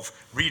of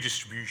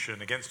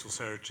redistribution against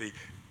austerity,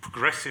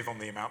 progressive on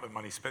the amount of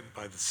money spent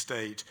by the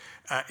state,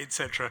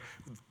 etc.,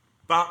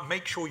 but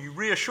make sure you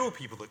reassure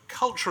people that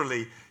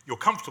culturally you're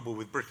comfortable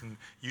with Britain,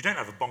 you don't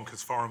have a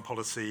bonkers foreign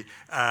policy,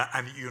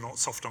 and you're not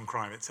soft on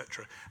crime,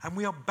 etc. And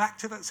we are back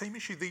to that same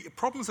issue. The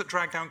problems that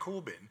drag down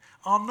Corbyn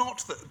are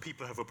not that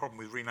people have a problem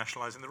with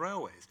renationalising the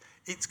railways.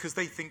 It's because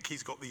they think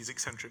he's got these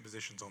eccentric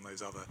positions on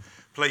those other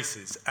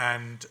places.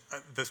 And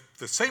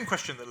the same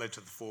question that led to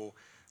the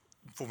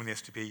forming the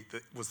SDP,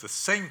 that was the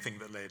same thing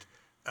that led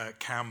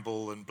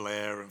Campbell and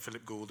Blair and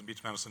Philip Gould and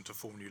Peter Mandelson to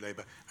form New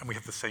Labour, and we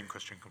have the same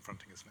question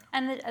confronting us now.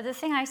 And the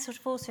thing I sort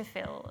of also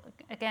feel,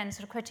 again,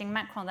 sort of quoting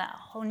Macron, that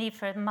whole need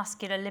for a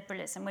muscular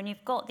liberalism, when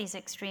you've got these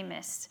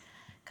extremists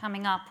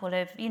coming up all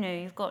over,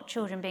 you've got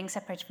children being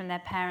separated from their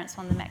parents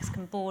on the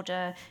Mexican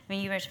border. I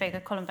mean, you wrote a very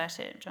good column about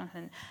it,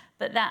 Jonathan.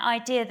 But that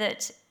idea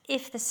that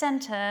if the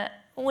centre,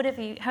 or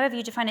however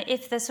you define it,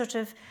 if the sort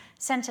of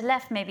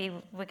centre-left, maybe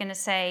we're going to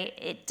say,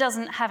 it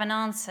doesn't have an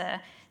answer,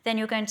 then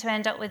you're going to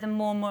end up with a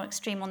more and more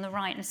extreme on the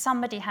right, and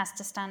somebody has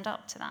to stand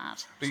up to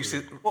that. But you see,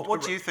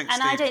 what do you think,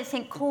 And Steve? I don't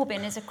think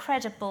Corbyn is a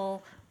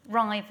credible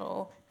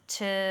rival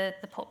to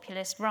the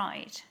populist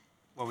right.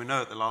 Well, we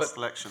know at the last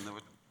election there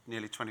were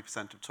nearly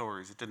 20% of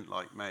Tories who didn't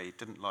like May,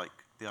 didn't like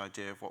the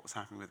idea of what was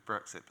happening with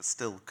Brexit, but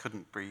still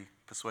couldn't be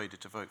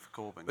persuaded to vote for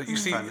Corbyn. But you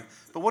see,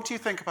 but what do you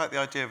think about the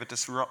idea of a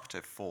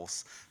disruptive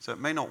force? So it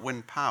may not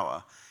win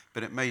power,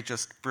 but it may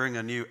just bring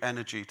a new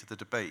energy to the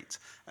debate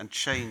and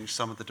change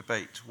some of the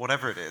debate,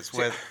 whatever it is.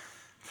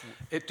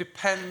 It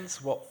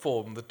depends what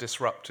form the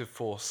disruptive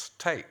force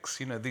takes.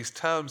 These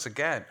terms,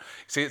 again,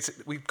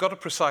 we've got a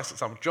precise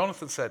example.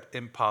 Jonathan said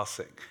in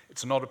passing,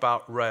 it's not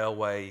about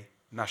railway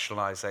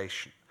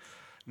nationalisation.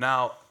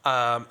 Now,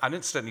 and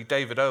incidentally,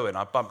 David Owen,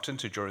 I bumped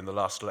into during the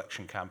last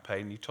election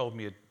campaign. He told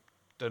me he'd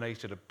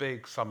donated a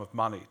big sum of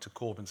money to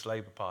Corbyn's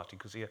Labour Party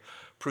because he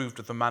approved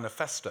of the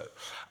manifesto.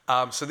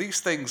 So these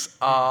things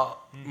are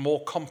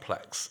more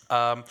complex.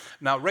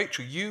 Now,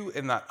 Rachel, you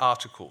in that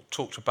article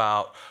talked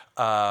about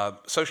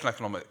social and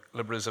economic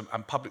liberalism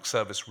and public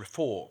service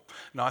reform.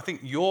 Now, I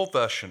think your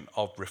version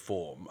of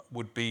reform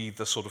would be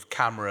the sort of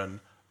Cameron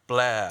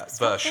Blair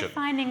version.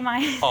 Defining my...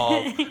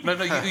 No,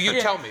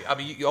 you tell me. I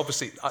mean, you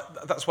obviously,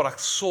 that's what I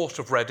sort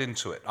of read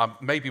into it,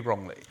 maybe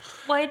wrongly.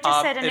 Well, I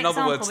just said an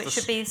example, which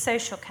should be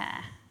social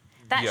care.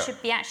 That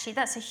should be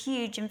that's a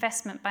huge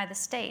investment by the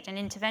state, an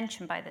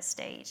intervention by the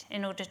state,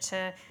 in order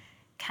to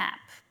cap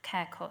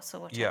care costs or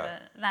whatever. Yeah.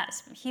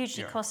 That's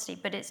hugely costly,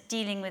 but it's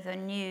dealing with a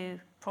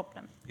new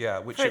problem. Yeah,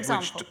 which in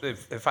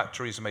fact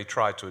Theresa May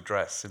tried to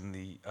address in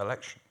the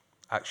election.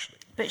 Actually.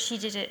 But she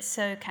did it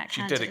so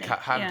cat-handedly. She did it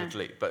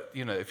cat-handedly, but,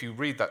 if you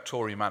read that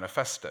Tory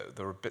manifesto,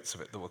 there are bits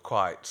of it that were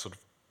quite sort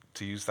of,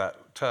 to use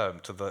that term,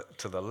 to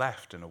the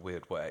left in a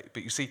weird way.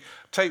 But you see,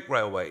 take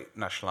railway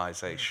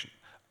nationalisation.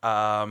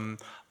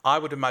 I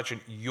would imagine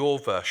your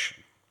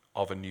version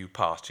of a new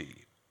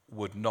party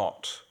would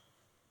not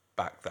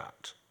back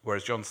that.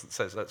 whereas Johnson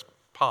says, let's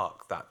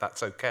park that,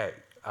 that's okay.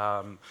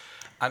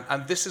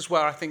 And this is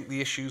where I think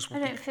the issues will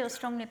I don't feel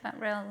strongly about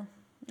rail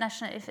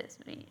national,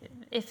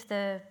 if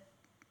the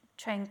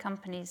train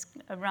companies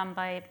are run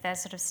by their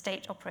sort of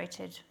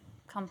state-operated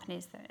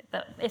companies,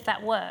 that if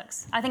that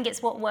works. I think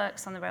it's what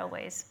works on the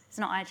railways. It's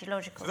not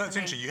ideological. So that's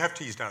interesting. You have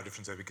teased out a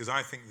difference there, because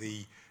I think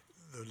the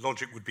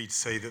logic would be to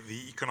say that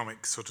the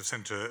economic sort of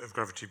centre of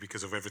gravity,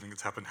 because of everything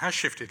that's happened, has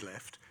shifted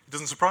left. It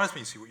doesn't surprise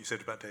me to see what you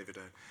said about David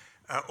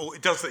or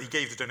it does that he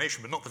gave the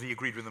donation, but not that he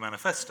agreed with the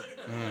manifesto.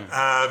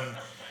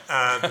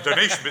 The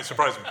donation bit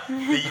surprised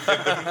me.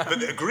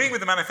 But agreeing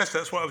with the manifesto,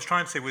 that's what I was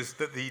trying to say, was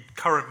that the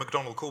current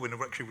McDonnell-Corbyn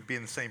actually would be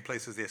in the same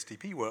place as the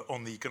SDP were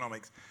on the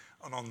economics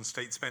and on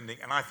state spending.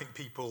 And I think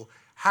people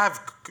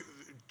have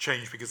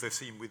changed because they've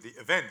seen with the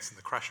events and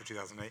the crash of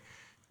 2008,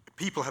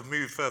 people have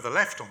moved further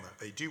left on that.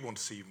 They do want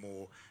to see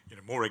more,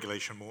 more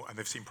regulation, and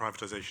they've seen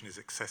privatisation is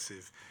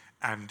excessive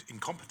and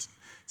incompetent.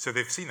 So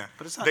they've seen that.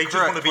 But is that they correct?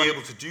 just want to be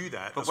able to do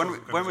that. But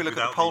when we look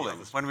at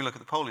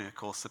the polling, of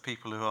course, the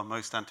people who are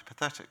most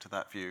antipathetic to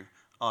that view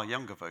are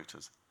younger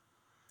voters.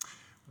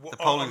 The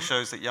polling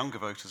shows that younger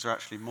voters are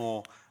actually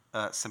more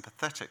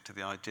sympathetic to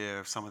the idea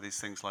of some of these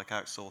things like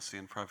outsourcing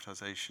and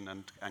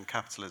privatisation and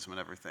capitalism and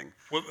everything.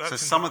 Well, so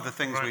some of the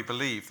things we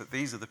believe, that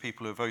these are the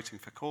people who are voting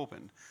for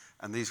Corbyn,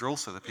 and these are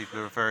also the people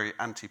who are very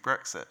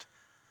anti-Brexit.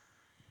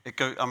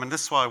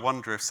 This is why I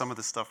wonder if some of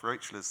the stuff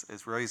Rachel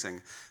is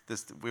raising,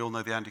 we all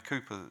know the Andy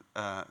Cooper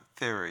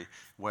theory,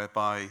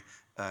 whereby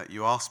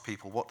you ask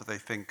people what do they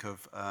think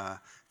of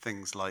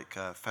things like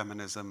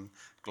feminism,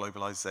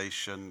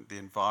 globalization, the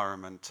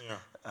environment,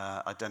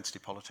 identity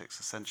politics,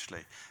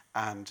 essentially.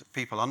 And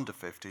people under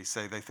 50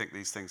 say they think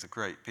these things are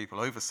great. If people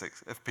over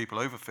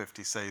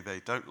 50 say they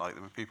don't like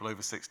them, and people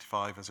over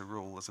 65, as a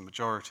rule, as a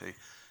majority,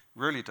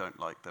 really don't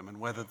like them, and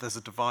whether there's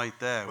a divide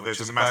there, which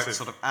is about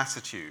sort of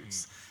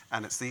attitudes.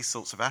 And it's these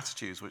sorts of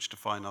attitudes which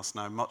define us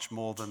now much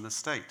more than the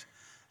state.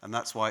 And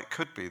that's why it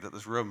could be that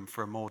there's room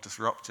for a more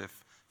disruptive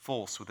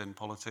force within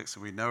politics.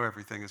 And we know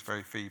everything is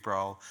very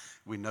febrile.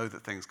 We know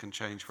that things can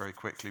change very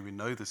quickly. We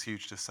know there's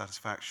huge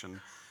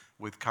dissatisfaction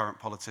with current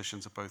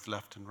politicians of both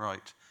left and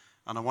right.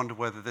 And I wonder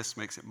whether this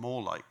makes it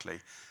more likely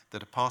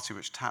that a party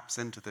which taps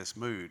into this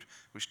mood,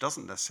 which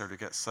doesn't necessarily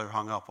get so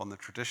hung up on the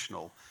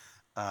traditional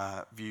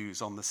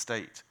views on the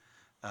state,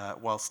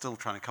 while still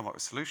trying to come up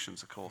with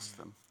solutions, of course, to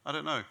them. I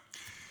don't know.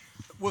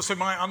 Well, so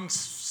my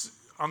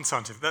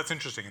unscientific, that's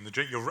interesting, and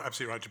you're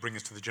absolutely right to bring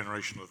us to the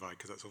generational divide,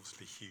 because that's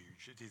obviously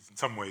huge. It is, in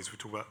some ways, we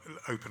talk about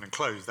open and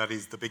closed, that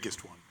is the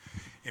biggest one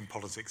in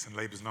politics, and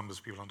Labour's numbers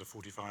of people under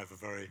 45 are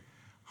very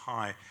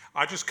high.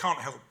 I just can't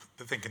help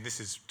but think, and this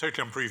is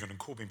totally unproven, and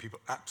Corbyn people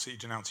absolutely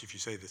denounce you if you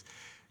say this,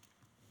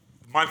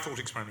 my thought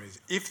experiment is,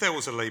 if there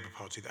was a Labour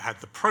Party that had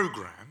the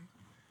programme,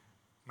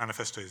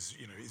 manifesto is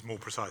more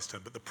precise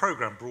term, but the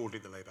programme broadly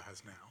that Labour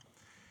has now,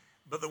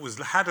 but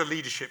that had a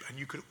leadership, and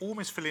you could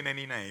almost fill in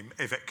any name,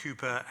 Yvette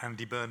Cooper,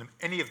 Andy Burnham,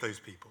 any of those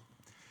people,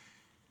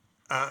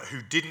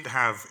 who didn't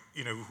have,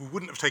 who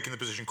wouldn't have taken the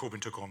position Corbyn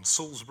took on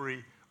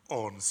Salisbury,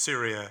 on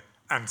Syria,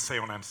 and say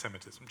on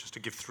anti-Semitism, just to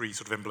give three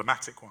sort of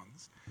emblematic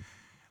ones.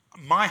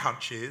 My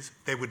hunch is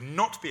there would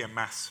not be a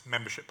mass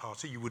membership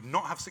party. You would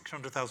not have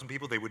 600,000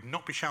 people. They would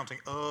not be shouting,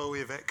 "Oh,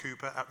 Yvette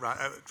Cooper at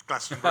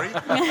Glastonbury."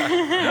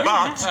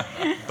 but,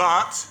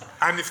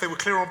 and if they were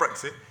clear on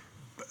Brexit,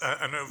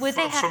 would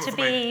they have to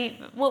be?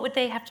 What would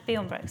they have to be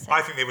on Brexit?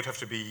 I think they would have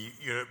to be,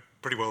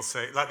 pretty well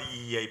say, like the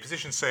EEA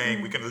position,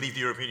 saying we're going to leave the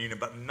European Union,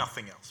 but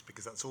nothing else,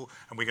 because that's all,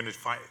 and we're going to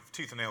fight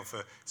tooth and nail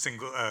for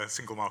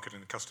single market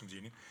and customs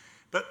union.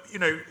 But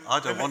I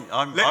want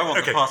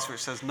the party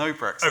which says no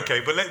Brexit.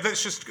 Okay, but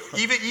let's just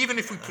even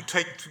if we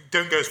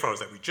don't go as far as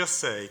that, we just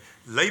say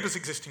Labour's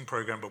existing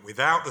programme, but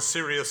without the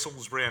Syria,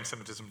 Salisbury,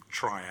 anti-Semitism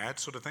triad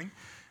sort of thing.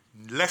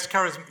 Less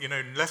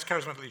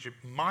charismatic leadership.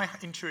 My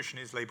intuition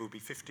is Labour will be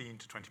 15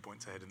 to 20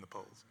 points ahead in the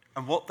polls.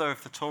 And what though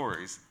if the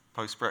Tories,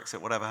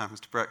 post-Brexit, whatever happens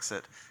to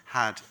Brexit,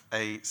 had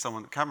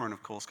Cameron,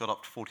 of course, got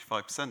up to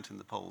 45% in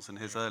the polls in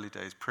his early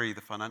days, pre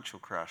the financial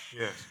crash,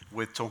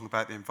 with talking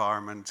about the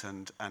environment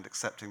and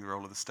accepting the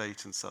role of the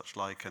state and such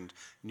like, and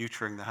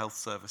neutering the health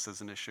service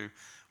as an issue.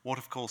 What,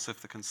 of course, if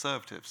the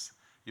Conservatives,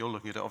 you're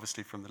looking at it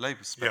obviously from the Labour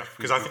perspective,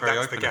 because I think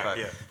that's the gap,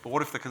 but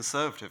what if the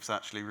Conservatives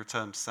actually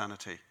returned to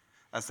sanity,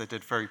 as they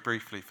did very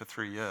briefly for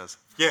 3 years?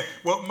 Yeah,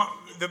 well,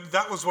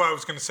 that was what I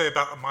was going to say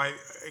about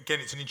again,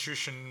 it's an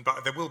intuition,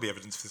 but there will be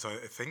evidence for this, I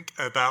think,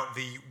 about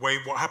the way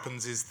what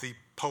happens is the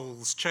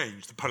polls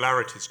change, the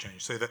polarities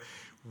change, so that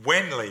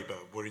when Labour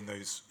were in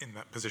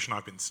that position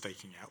I've been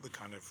staking out, the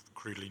kind of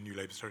crudely new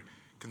Labour story,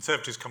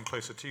 Conservatives come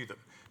closer to them.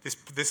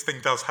 This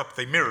thing does happen,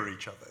 they mirror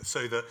each other,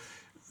 so that,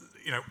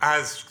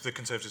 as the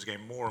Conservatives are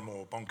getting more and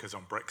more bonkers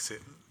on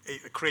Brexit,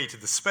 it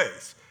created the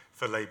space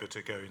for Labour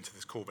to go into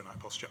this Corbynite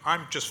posture.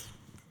 I'm just,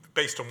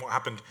 based on what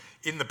happened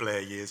in the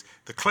Blair years,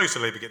 the closer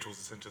Labour get towards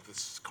the centre,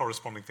 this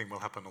corresponding thing will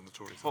happen on the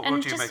Tories. What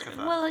do you make of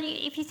that? Well,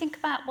 if you think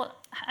about what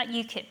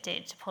UKIP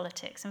did to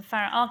politics, and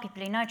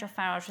arguably Nigel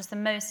Farage was the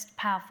most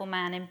powerful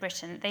man in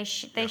Britain. They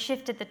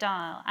shifted the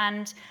dial,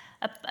 and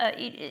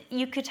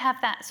you could have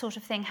that sort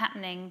of thing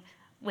happening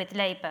with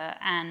Labour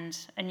and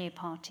a new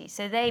party.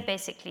 So they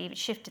basically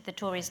shifted the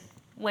Tories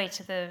way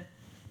to the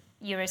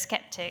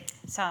Eurosceptic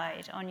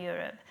side on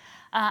Europe.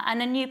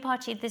 And a new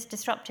party, this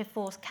disruptive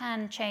force,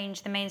 can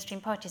change the mainstream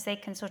parties. They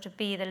can sort of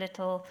be the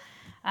little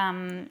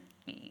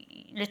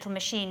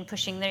machine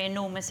pushing the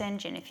enormous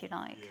engine, if you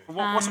like.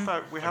 Yeah. What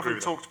about, we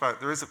haven't talked about,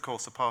 there is, of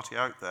course, a party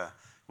out there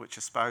which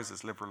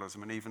espouses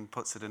liberalism and even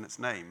puts it in its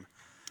name.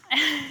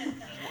 I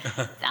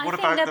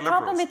think the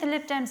problem with the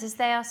Lib Dems is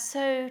they are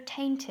so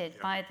tainted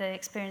by the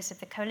experience of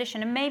the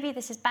coalition. And maybe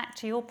this is back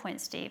to your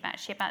point, Steve,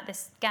 actually, about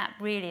this gap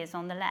really is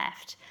on the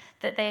left,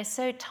 that they are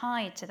so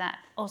tied to that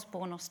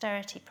Osborne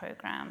austerity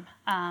programme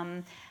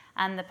and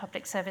the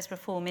public service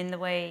reform in the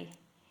way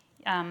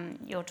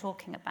you're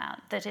talking about,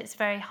 that it's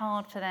very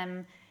hard for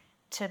them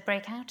to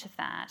break out of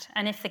that.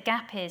 And if the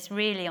gap is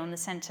really on the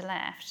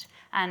centre-left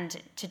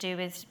and to do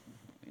with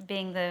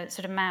being the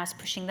sort of mouse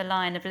pushing the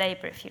lion of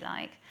Labour, if you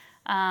like,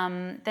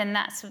 then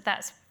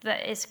that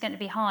is going to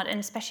be hard, and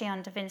especially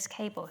under Vince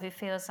Cable, who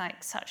feels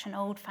like such an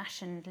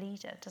old-fashioned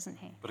leader, doesn't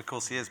he? But of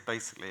course, he is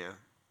basically a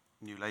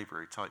New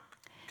Labour type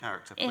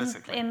character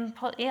politically. In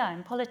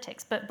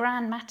politics, but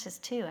brand matters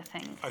too, I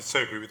think. I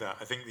so agree with that.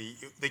 I think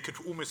they could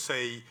almost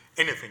say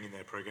anything in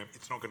their programme,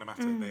 it's not going to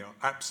matter. They are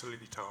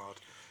absolutely tarred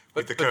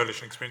with the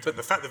coalition experience. And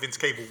the fact that Vince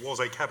Cable was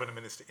a cabinet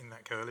minister in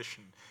that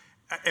coalition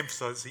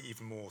emphasises it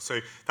even more. So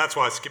that's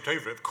why I skipped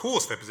over it. Of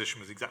course, their position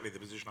was exactly the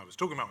position I was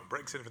talking about on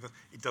Brexit and everything.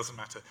 It doesn't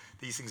matter.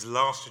 These things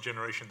last a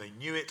generation. They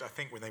knew it, I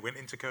think, when they went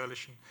into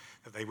coalition,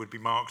 that they would be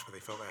marked, but they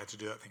felt they had to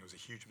do it. I think it was a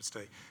huge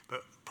mistake.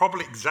 But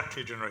probably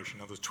exactly a generation,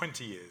 in other words,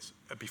 20 years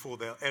before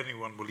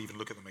anyone will even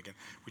look at them again,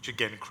 which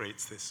again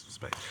creates this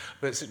space.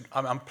 But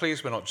I'm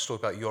pleased we're not just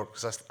talking about Europe,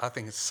 because I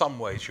think in some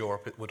ways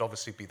Europe it would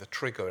obviously be the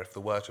trigger if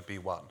there were to be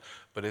one,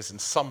 but is in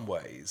some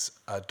ways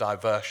a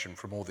diversion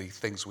from all the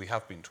things we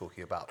have been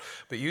talking about.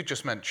 But you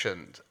just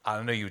mentioned,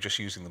 I know you were just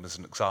using them as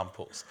an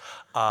examples,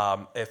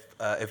 if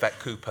Yvette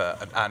Cooper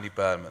and Andy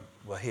Burnham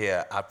were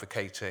here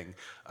advocating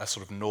a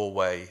sort of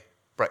Norway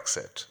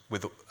Brexit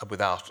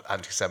without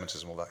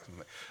anti-Semitism, all that,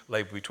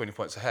 Labour would be 20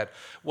 points ahead.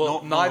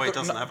 Well, Norway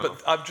doesn't have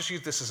but I've just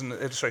used this as an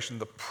illustration of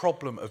the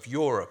problem of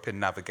Europe in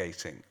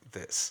navigating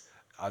this.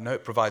 I know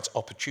it provides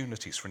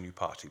opportunities for a new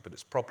party, but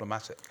it's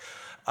problematic.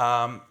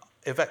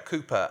 Yvette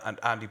Cooper and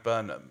Andy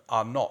Burnham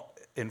are not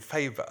in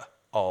favour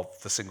of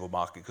the single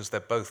market because they're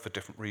both for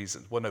different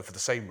reasons. Well, no, for the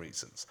same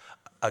reasons,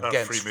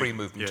 against free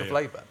movement of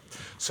Labour.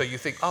 So you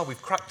think,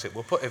 we've cracked it,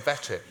 we'll put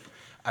Yvette in,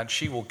 and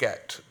she will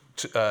get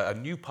a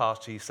new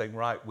party saying,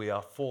 right, we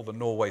are for the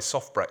Norway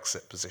soft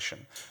Brexit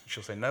position.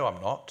 She'll say, no,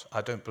 I'm not.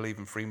 I don't believe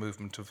in free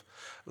movement of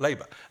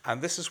Labour.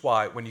 And this is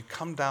why, when you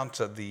come down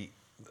to the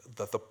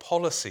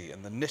policy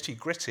and the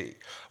nitty-gritty,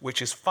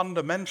 which is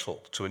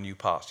fundamental to a new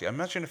party.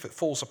 Imagine if it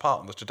falls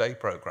apart on the Today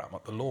programme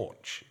at the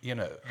launch, you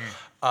know.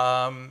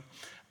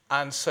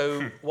 And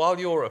so while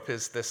Europe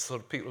is this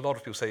sort of... a lot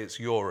of people say it's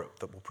Europe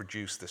that will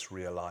produce this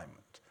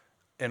realignment.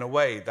 In a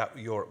way, that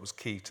Europe was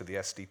key to the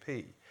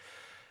SDP.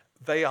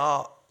 They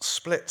are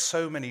split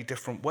so many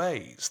different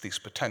ways, these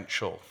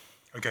potential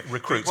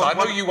recruits. I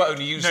know you were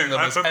only using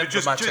them as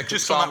emblematic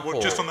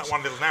examples. Just on that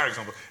one little narrow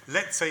example,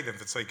 let's say then,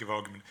 for the sake of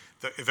argument,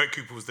 that Yvette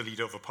Cooper was the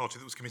leader of a party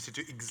that was committed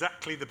to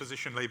exactly the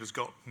position Labour's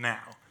got now,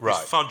 this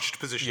fudged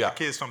position, the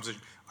Keir Starmer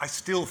position. I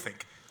still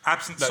think,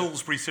 absent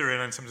Salisbury, Syria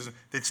and anti-Semitism,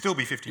 they'd still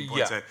be 15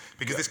 points ahead,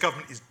 because this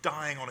government is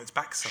dying on its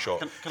backside. Sure.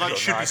 It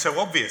should be so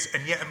obvious,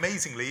 and yet,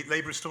 amazingly,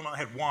 Labour is still not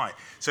ahead. Why?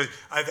 So,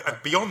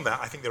 beyond that,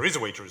 I think there is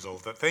a way to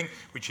resolve that thing,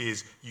 which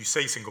is you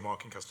say single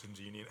market and customs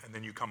union, and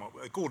then you come up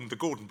with the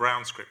Gordon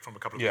Brown script from a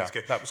couple of weeks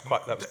ago. That was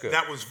good.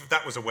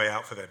 That was a way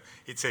out for them.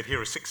 It said, here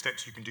are 6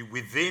 steps you can do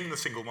within the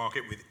single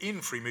market,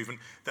 within free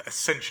movement, that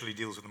essentially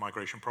deals with the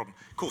migration problem.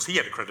 Of course, he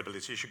had a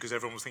credibility issue, because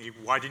everyone was thinking,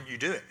 why didn't you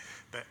do it?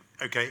 But,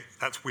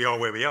 we are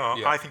where we are.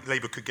 I think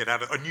Labour could get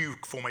out of it. A new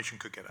formation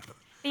could get out of it.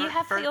 But you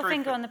have put your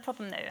finger on the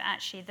problem, though,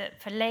 actually,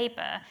 that for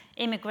Labour,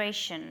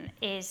 immigration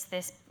is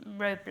this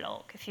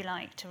roadblock, if you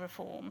like, to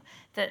reform.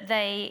 That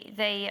they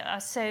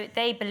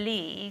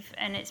believe,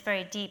 and it's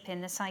very deep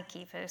in the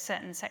psyche for a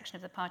certain section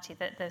of the party,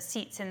 that the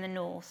seats in the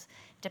north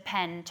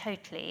depend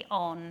totally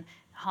on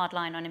a hard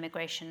line on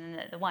immigration, and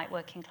that the white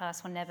working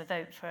class will never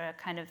vote for a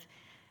kind of,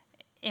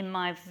 in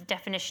my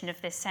definition of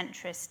this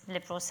centrist,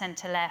 liberal,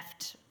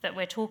 centre-left that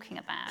we're talking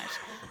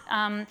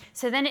about.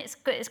 So then it's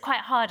quite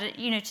hard,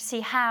 to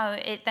see how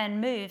it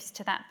then moves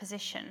to that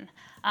position.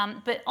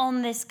 But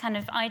on this kind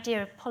of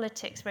idea of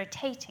politics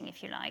rotating,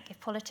 if you like, if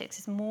politics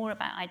is more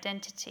about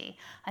identity,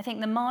 I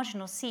think the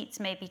marginal seats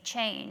maybe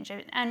change.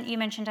 And you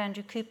mentioned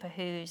Andrew Cooper,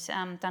 who's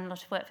done a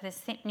lot of work for this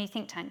new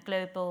think tank,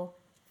 Global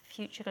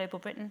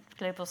Britain,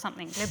 Global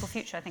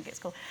Future, I think it's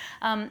called.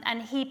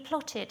 And he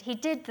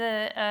did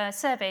the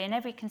survey in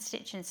every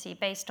constituency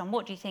based on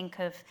what do you think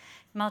of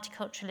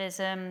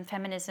multiculturalism,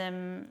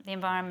 feminism, the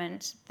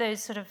environment, those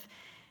sort of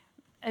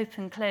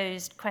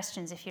open-closed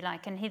questions, if you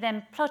like. And he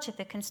then plotted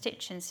the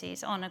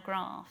constituencies on a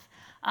graph.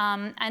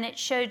 And it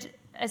showed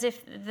as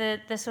if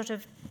the sort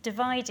of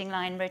dividing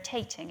line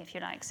rotating, if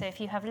you like. So if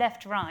you have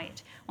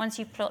left-right, once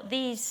you plot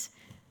these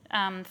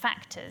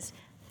factors,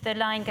 the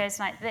line goes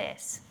like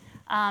this,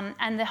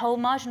 and the whole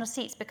marginal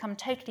seats become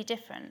totally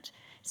different.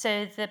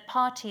 So the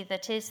party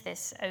that is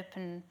this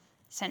open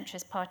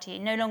centrist party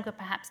no longer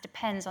perhaps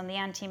depends on the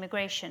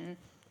anti-immigration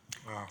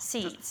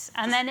seats.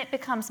 And then it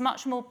becomes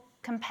much more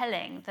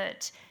compelling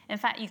that, in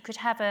fact, you could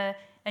have a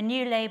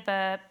new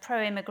Labour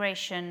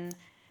pro-immigration,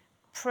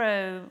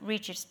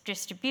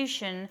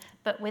 pro-redistribution,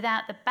 but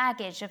without the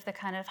baggage of the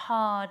kind of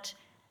hard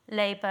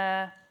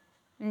Labour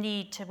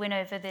need to win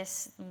over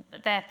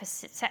their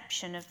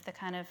perception of the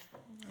kind of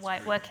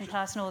white working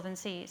class northern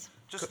seas.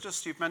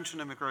 Just you've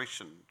mentioned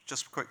immigration,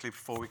 just quickly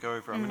before we go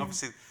over. I mean,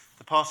 obviously,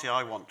 the party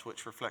I want,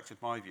 which reflected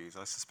my views,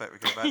 I suspect we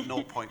get about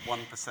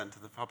 0.1%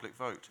 of the public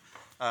vote.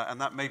 And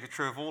that may be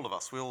true of all of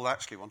us. We all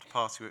actually want a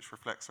party which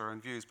reflects our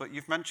own views. But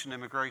you've mentioned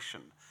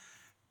immigration.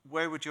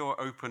 Where would your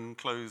open,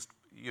 closed,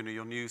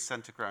 your new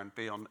centre ground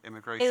be on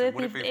immigration?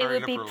 Would it be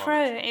very liberal on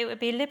it? It would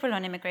be liberal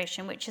on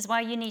immigration, which is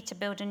why you need to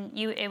build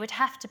it would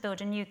have to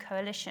build a new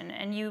coalition,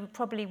 and you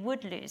probably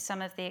would lose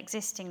some of the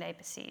existing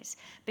Labour seats,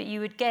 but you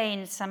would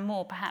gain some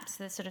more, perhaps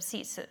the sort of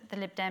seats that the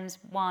Lib Dems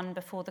won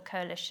before the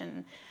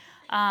coalition.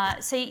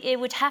 So it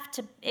would have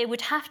to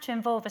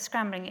involve a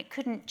scrambling. It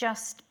couldn't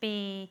just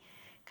be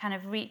kind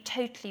of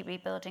totally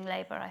rebuilding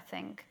Labour, I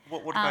think.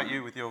 What about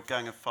you with your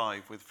Gang of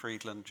Five with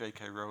Friedland,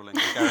 J.K. Rowling,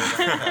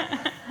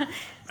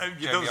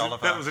 Jamie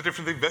Oliver? That was a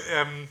different thing, but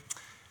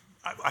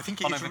I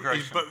think on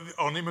immigration. But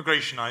on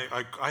immigration,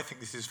 I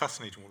think this is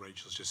fascinating what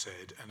Rachel's just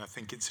said, and I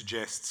think it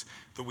suggests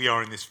that we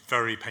are in this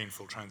very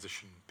painful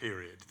transition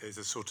period. There's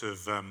a sort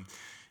of,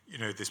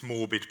 this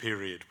morbid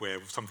period where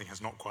something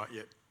has not quite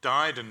yet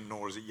died, and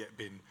nor has it yet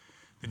been.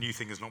 The new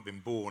thing has not been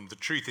born. The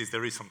truth is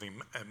there is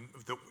something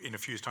that in a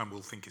few years' time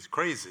we'll think is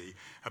crazy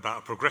about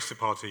a progressive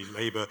party,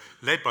 Labour,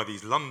 led by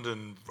these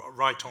London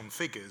right-on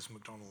figures,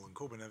 McDonnell and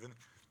Corbyn and everything,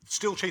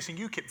 still chasing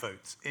UKIP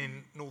votes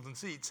in northern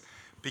seats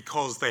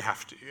because they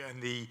have to.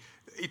 And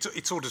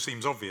it sort of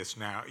seems obvious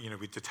now,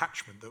 with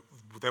detachment, that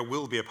there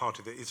will be a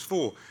party that is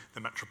for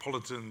the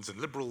metropolitans and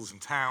liberals and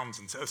towns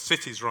and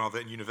cities rather,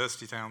 and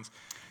university towns.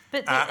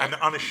 And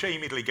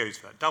unashamedly goes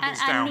for that, doubles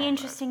down on that. And the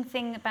interesting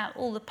thing about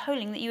all the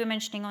polling that you were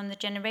mentioning on the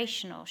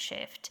generational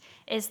shift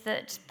is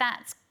that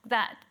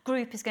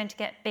group is going to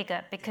get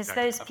bigger because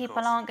those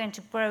people aren't going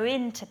to grow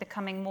into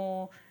becoming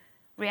more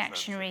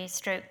reactionary,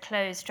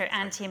 closed,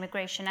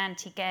 anti-immigration,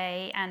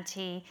 anti-gay,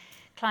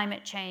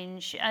 anti-climate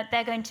change.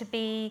 They're going to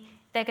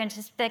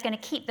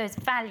keep those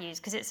values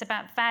because it's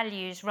about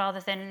values rather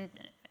than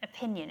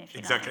opinion, if you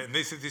like. Exactly, and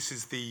this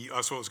is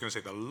that's what I was going to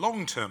say, the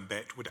long-term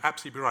bet would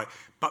absolutely be right,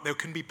 but there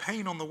can be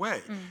pain on the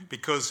way,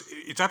 because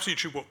it's absolutely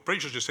true what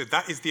Rachel just said,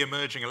 that is the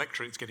emerging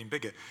electorate, it's getting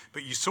bigger.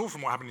 But you saw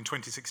from what happened in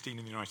 2016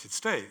 in the United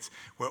States,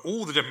 where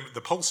all the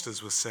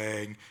pollsters were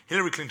saying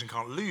Hillary Clinton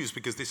can't lose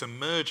because this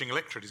emerging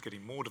electorate is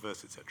getting more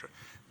diverse, etc.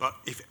 But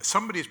if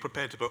somebody is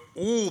prepared to put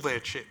all their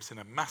chips in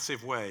a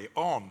massive way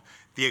on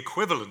the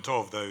equivalent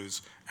of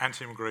those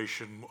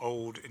anti-immigration,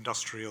 old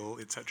industrial,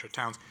 etc.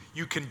 towns,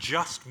 you can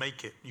just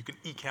make it. You can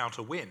eke out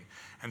a win.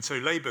 And so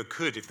Labour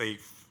could, if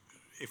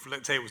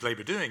let's say it was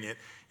Labour doing it,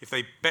 if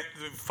they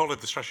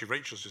followed the strategy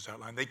Rachel's just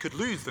outlined, they could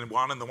lose the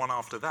one and the one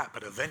after that.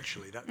 But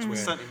eventually, that's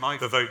where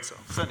the votes are.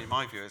 Certainly,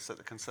 my view is that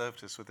the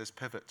Conservatives, with this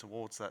pivot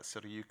towards that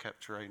sort of UKIP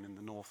terrain in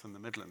the north and the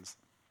Midlands,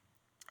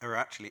 are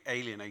actually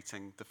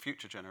alienating the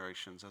future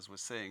generations, as we're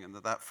seeing, and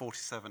that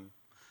 47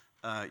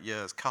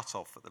 years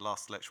cut-off at the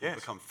last election will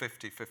become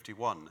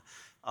 50-51.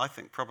 I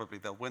think probably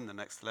they'll win the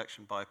next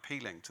election by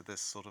appealing to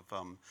this sort of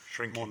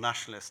more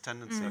nationalist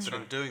tendency. But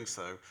in doing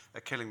so,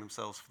 they're killing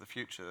themselves for the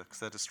future because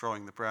they're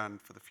destroying the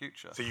brand for the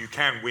future. So you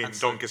can win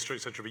Doncaster,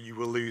 etc., but you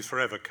will lose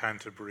forever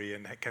Canterbury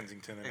and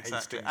Kensington and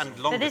Hastings. And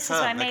longer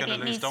term, they're going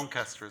to lose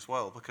Doncaster as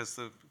well because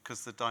the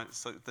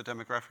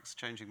demographics are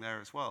changing there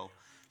as well.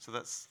 So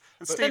that's.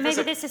 But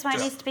maybe this is why it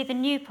needs to be the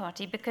new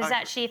party, because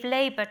actually if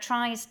Labour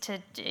tries to,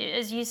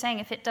 as you're saying,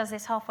 if it does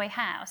this halfway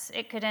house,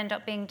 it could end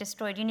up being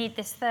destroyed. You need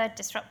this third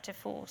disruptive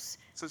force,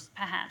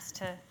 perhaps,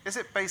 to... Is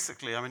it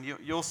basically, I mean,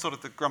 you're sort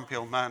of the grumpy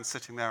old man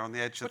sitting there on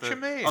the edge of it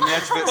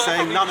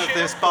saying, none of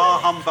this, bar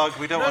humbug,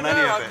 we don't want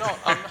any of it.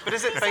 But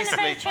is it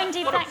basically... It's a very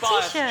trendy black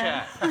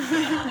T-shirt.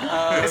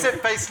 Is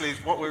it basically,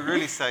 what we're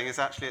really saying is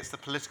actually it's the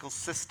political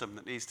system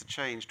that needs to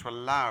change to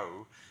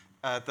allow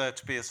there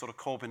to be a sort of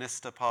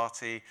Corbynista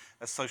party,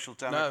 a social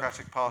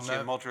democratic party,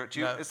 a moderate...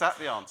 Is that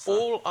the answer?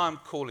 All I'm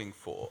calling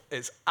for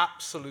is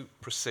absolute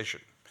precision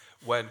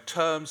when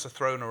terms are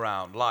thrown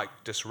around like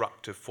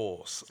disruptive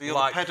force. So you're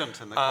the pedant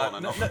in the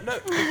corner. No,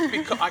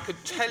 because I could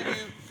tell you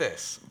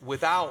this,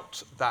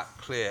 without that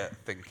clear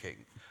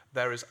thinking,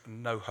 there is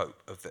no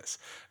hope of this.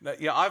 Now,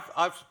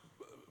 I've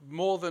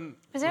more than...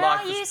 So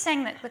are you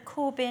saying that the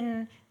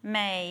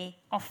Corbyn-May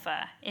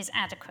offer is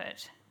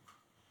adequate?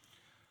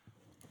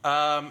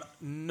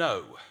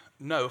 No,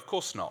 of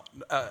course not.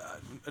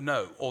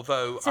 No,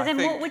 although So then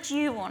what would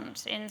you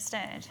want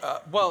instead?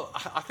 Well,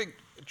 I think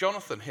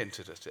Jonathan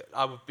hinted at it.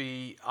 I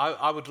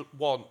would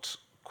want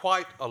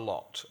quite a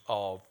lot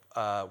of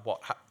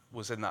what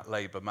was in that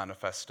Labour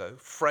manifesto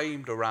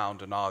framed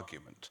around an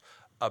argument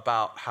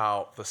about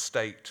how the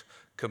state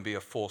can be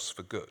a force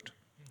for good.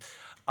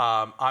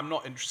 I'm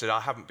not interested. I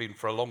haven't been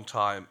for a long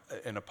time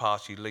in a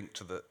party linked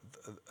to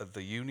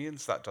the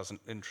unions. That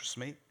doesn't interest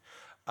me.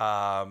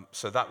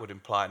 So that would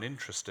imply an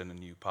interest in a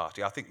new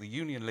party. I think the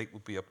union link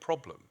would be a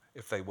problem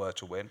if they were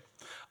to win.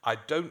 I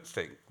don't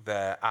think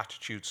their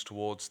attitudes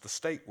towards the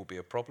state will be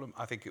a problem.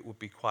 I think it would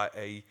be quite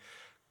a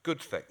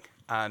good thing.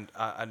 And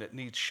it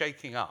needs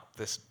shaking up.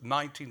 This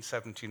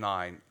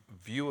 1979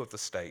 view of the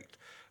state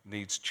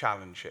needs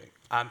challenging.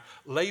 And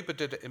Labour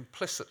did it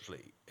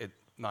implicitly in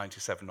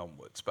 97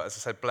 onwards. But as I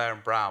said, Blair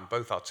and Brown,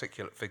 both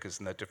articulate figures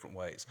in their different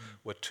ways,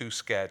 were too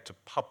scared to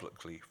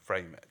publicly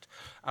frame it.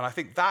 And I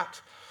think that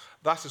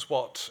is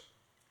what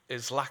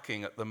is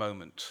lacking at the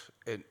moment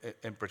in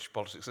British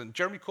politics. And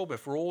Jeremy Corbyn,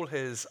 for all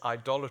his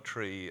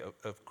idolatry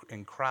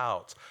in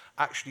crowds,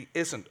 actually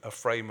isn't a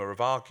framer of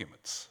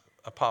arguments,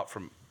 apart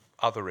from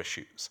other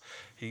issues.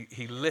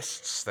 He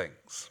lists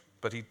things,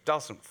 but he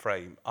doesn't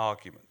frame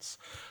arguments.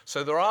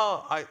 So there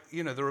are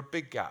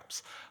big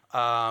gaps.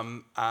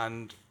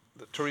 And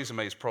Theresa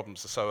May's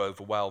problems are so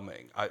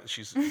overwhelming.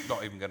 She's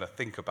not even going to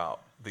think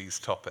about these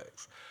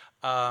topics.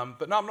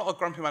 But no, I'm not a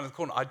grumpy man in the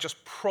corner. I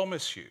just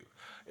promise you,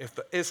 if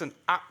there isn't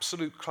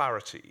absolute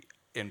clarity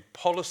in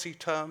policy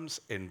terms,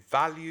 in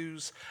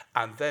values,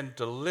 and then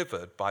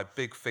delivered by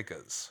big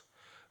figures,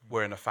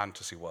 we're in a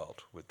fantasy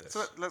world with this.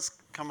 So let's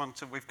come on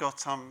to, we've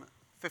got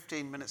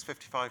 15 minutes,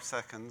 55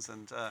 seconds,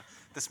 and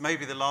this may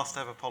be the last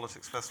ever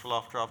politics festival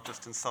after I've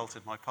just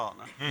insulted my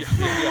partner.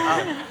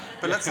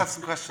 But let's have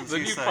some questions. The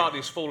new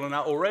party's fallen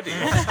out already.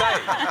 Stay.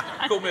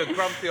 Call me a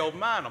grumpy old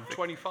man. I'm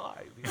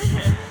 25.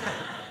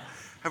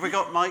 Have we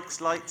got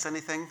mics, lights,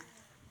 anything?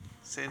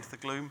 See into the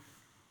gloom?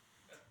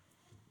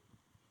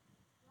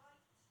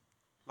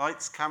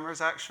 Lights,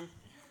 cameras, action?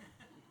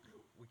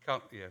 We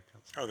can't,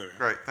 Oh, there we go.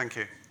 Great, thank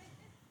you.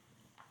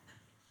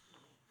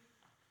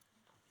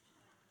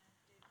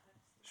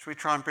 Should we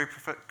try and be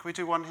Can we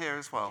do one here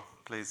as well,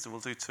 please? We'll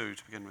do two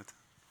to begin with.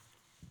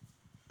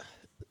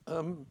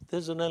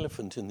 There's an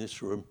elephant in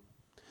this room.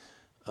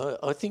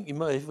 I think you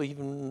may have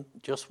even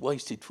just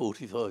wasted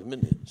 45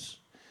 minutes,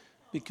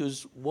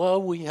 because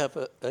while we have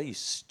a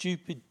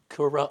stupid,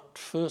 corrupt,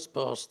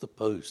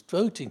 first-past-the-post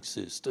voting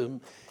system,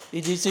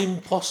 it is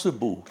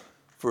impossible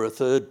for a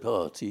third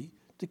party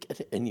to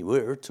get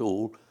anywhere at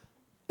all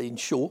in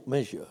short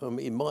measure. I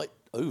mean, it might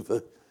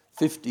over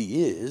 50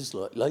 years,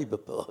 like Labour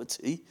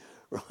Party,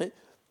 right?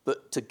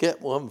 But to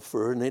get one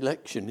for an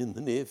election in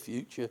the near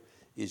future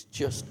is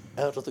just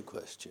out of the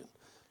question.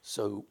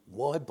 So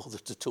why bother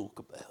to talk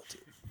about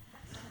it?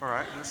 All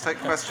right, let's take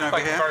a question over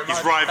here.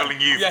 He's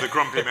rivaling you for the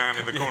grumpy man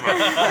in the corner.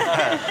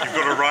 You've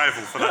got a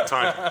rival for that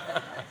time.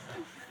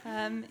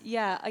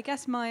 I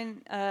guess my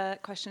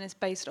question is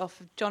based off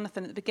of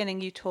Jonathan. At the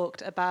beginning, you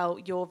talked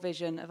about your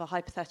vision of a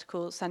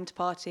hypothetical centre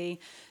party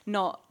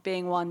not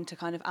being one to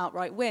kind of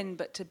outright win,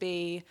 but to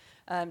be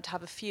to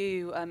have a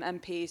few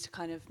MPs to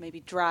kind of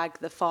maybe drag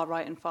the far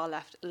right and far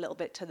left a little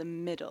bit to the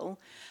middle.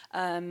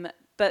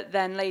 But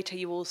then later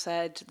you all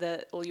said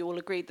that, or you all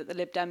agreed that the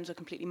Lib Dems were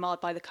completely marred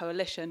by the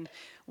coalition,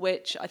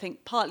 which I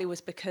think partly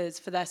was because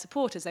for their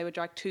supporters they were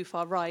dragged too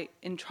far right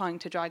in trying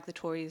to drag the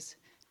Tories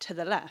to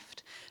the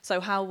left. So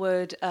how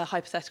would a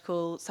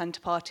hypothetical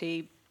centre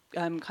party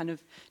kind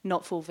of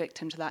not fall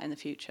victim to that in the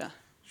future?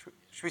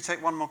 Should we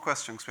take one more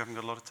question, because we haven't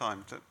got a lot of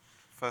time?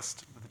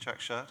 First, with the check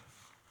shirt.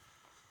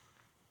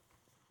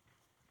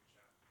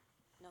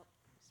 No,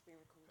 it's being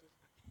recorded.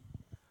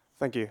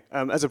 Thank you.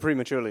 As a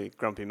prematurely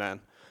grumpy man,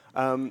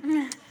 I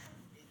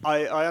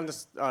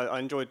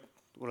enjoyed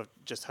what I've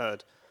just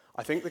heard.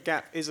 I think the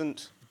gap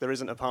there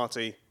isn't a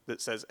party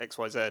that says X,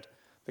 Y, Z.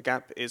 The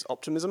gap is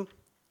optimism.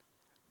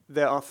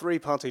 There are 3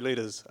 party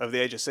leaders over the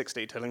age of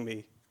 60 telling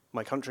me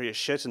my country is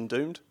shit and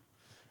doomed,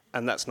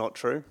 and that's not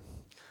true.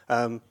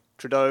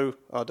 Trudeau,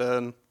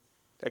 Ardern,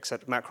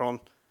 etc., Macron,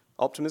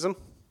 optimism.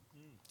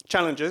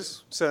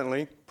 Challenges,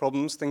 certainly,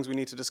 problems, things we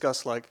need to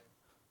discuss like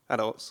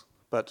adults,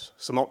 but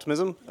some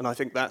optimism, and I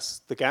think that's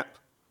the gap,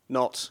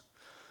 not,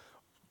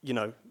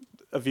 a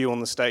view on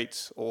the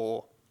state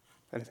or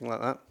anything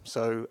like that.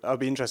 So I'd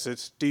be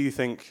interested, do you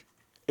think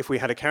if we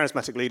had a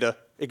charismatic leader,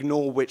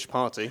 ignore which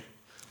party,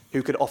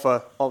 who could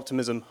offer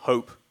optimism,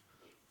 hope,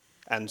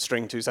 and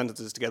string 2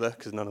 sentences together,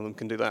 because none of them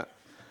can do that,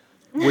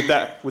 would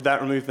that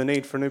remove the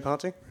need for a new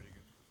party?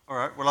 All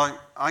right, well,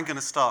 I'm going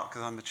to start,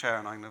 because I'm the chair,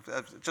 and I'm going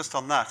to, just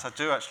on that, I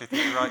do actually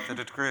think you're right that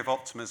a degree of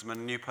optimism and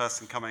a new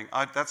person coming,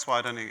 that's why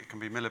I don't think it can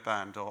be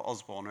Miliband or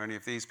Osborne or any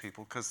of these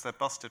people, because they're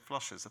busted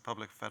flushes, the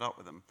public are fed up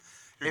with them.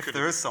 If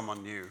there is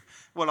someone new,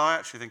 well, I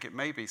actually think it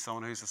may be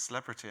someone who's a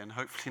celebrity, and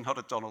hopefully not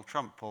a Donald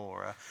Trump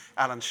or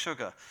Alan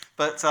Sugar.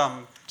 But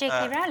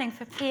J.K. Rowling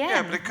for PM.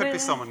 Yeah, but it could be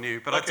someone new.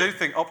 But I do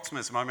think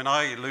optimism, I mean,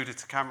 I alluded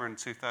to Cameron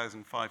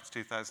 2005 to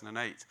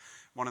 2008.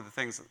 One of the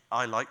things that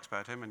I liked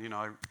about him, and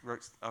I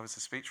was a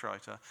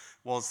speechwriter,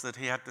 was that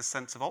he had this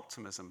sense of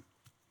optimism.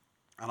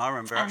 And I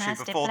remember actually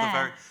before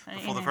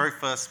the very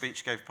first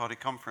speech he gave party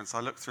conference, I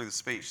looked through the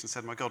speech and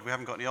said, my God, we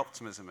haven't got any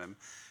optimism in.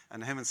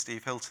 And him and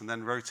Steve Hilton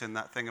then wrote in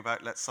that thing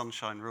about let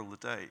sunshine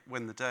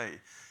win the day.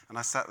 And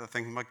I sat there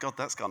thinking, my God,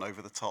 that's gone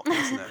over the top,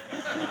 hasn't it?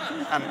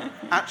 And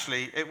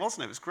actually, it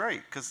wasn't. It was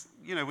great, because,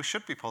 we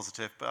should be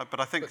positive. But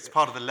I think it's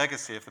part of the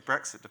legacy of the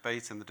Brexit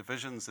debate and the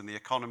divisions in the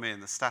economy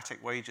and the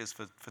static wages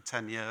for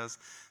 10 years,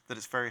 that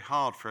it's very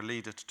hard for a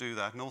leader to do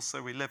that. And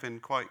also, we live in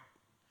quite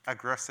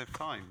aggressive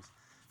times.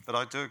 But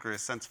I do agree, a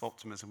sense of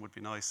optimism would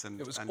be nice and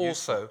it was and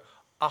also useful.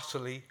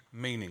 Utterly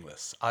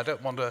meanerless. I don't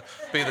want to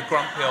be the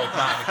grumpy old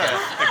man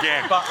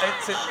again. But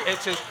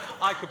it is.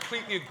 I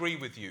completely agree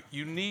with you.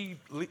 You need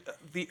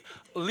the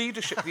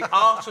leadership. The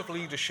art of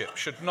leadership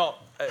should not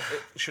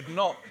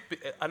be,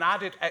 an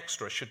added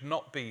extra should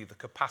not be the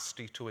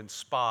capacity to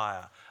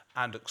inspire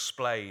and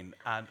explain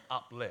and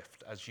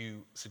uplift, as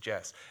you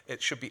suggest.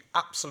 It should be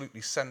absolutely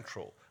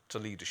central to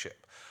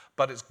leadership.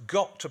 But it's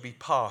got to be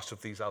part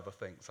of these other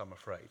things, I'm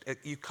afraid.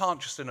 You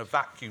can't just in a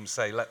vacuum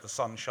say, let the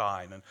sun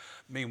shine, and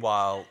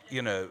meanwhile,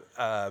 It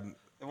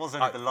was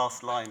only the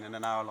last line in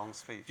an hour-long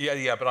speech.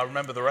 Yeah, but I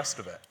remember the rest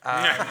of it.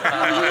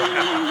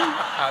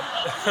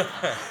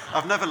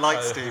 I've never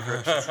liked Steve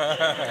Richards.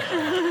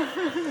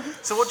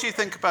 So what do you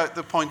think about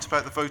the point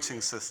about the voting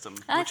system,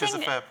 which is a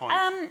fair point?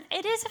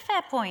 It is a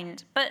fair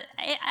point, but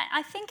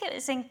I think it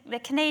was the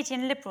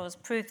Canadian Liberals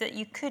proved that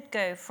you could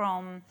go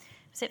from,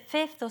 was it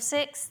 5th or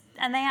 6th,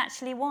 and they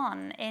actually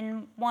won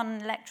in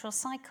one electoral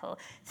cycle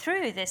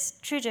through this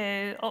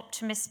Trudeau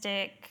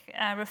optimistic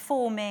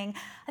reforming.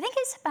 I think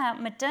it's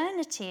about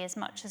modernity as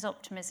much as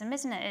optimism,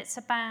 isn't it? It's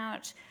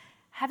about,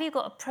 have you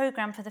got a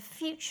programme for the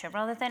future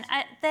rather than,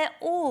 they're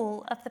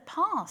all of the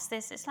past.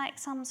 It's like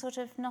some sort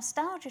of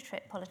nostalgia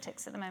trip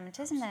politics at the moment,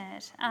 isn't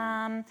it?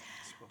 And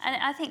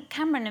I think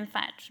Cameron, in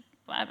fact,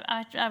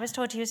 I was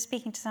told he was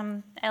speaking to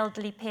some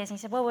elderly peers, and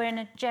he said, well, we're in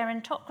a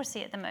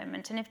gerontocracy at the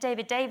moment, and if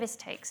David Davis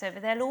takes over,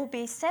 they'll all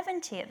be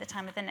 70 at the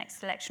time of the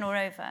next election or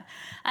over.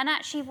 And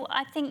actually,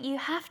 I think you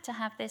have to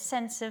have this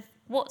sense of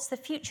what's the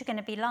future going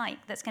to be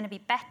like that's going to be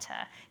better.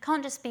 It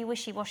can't just be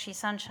wishy-washy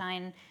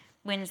sunshine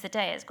wins the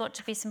day. It's got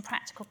to be some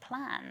practical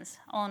plans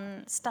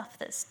on stuff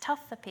that's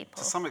tough for people.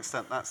 To some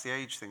extent, that's the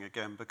age thing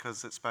again,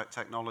 because it's about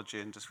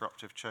technology and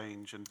disruptive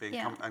change and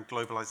and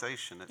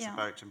globalisation. It's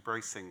about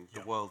embracing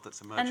the world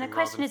that's emerging. And the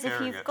question is, if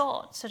you've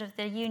got sort of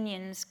the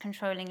unions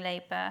controlling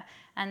Labour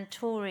and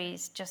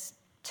Tories just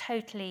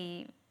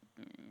totally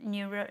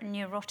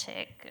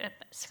neurotic,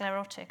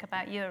 sclerotic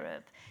about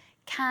Europe,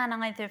 can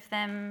either of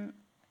them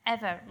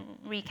ever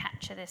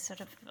recapture this sort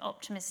of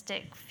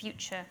optimistic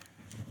future?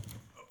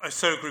 I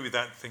so agree with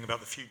that thing about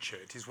the future.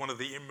 It is one of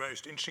the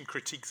most interesting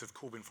critiques of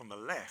Corbyn from the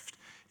left,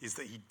 is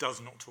that he does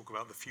not talk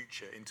about the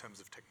future in terms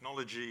of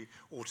technology,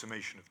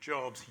 automation of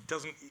jobs. He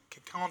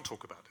can't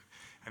talk about it.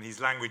 And his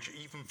language,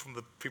 even from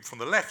the people from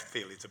the left,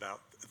 feel it's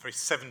about a very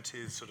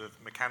 70s sort of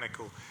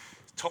mechanical,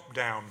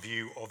 top-down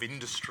view of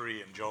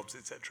industry and jobs,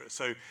 etc.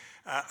 So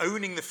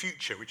owning the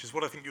future, which is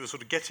what I think you were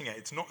sort of getting at,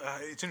 it's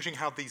interesting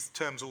how these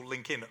terms all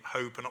link in,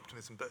 hope and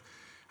optimism,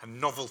 and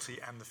novelty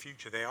and the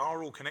future. They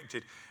are all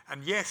connected.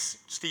 And yes,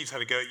 Steve's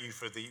had a go at you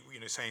for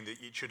saying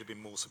that it should have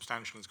been more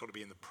substantial and it's got to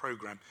be in the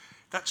programme.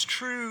 That's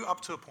true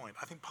up to a point.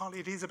 I think partly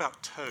it is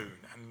about tone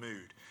and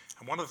mood.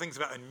 And one of the things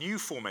about a new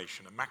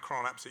formation, and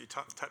Macron absolutely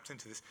taps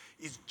into this,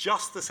 is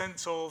just the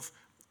sense of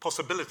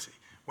possibility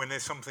when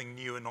there's something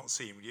new and not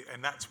seen.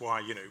 And that's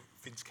why,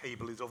 Vince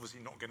Cable is obviously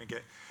not going to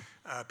get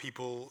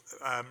people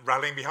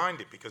rallying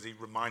behind it, because he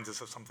reminds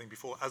us of something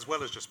before, as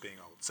well as just being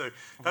old. So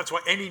that's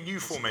why any new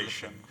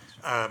formation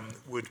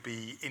would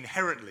be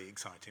inherently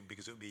exciting,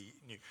 because it would be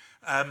new.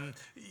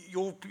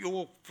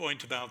 Your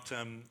point about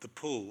the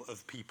pull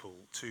of people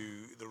to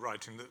the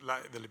right and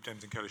the Lib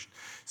Dems and coalition.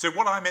 So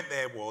what I meant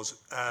there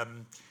was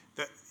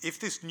that if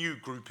this new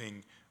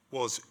grouping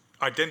was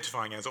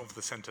identifying as of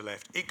the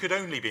centre-left, it could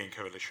only be in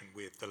coalition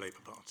with the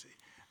Labour Party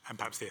and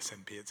perhaps the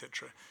SNP,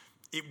 etc.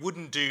 It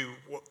wouldn't do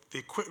what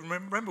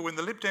remember when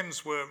the Lib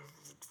Dems were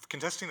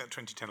contesting that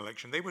 2010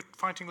 election, they were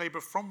fighting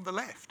Labour from the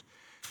left.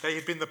 They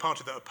had been the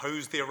party that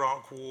opposed the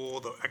Iraq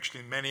war, that actually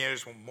in many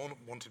areas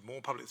wanted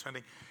more public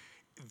spending.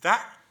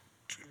 That,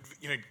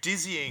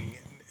 dizzying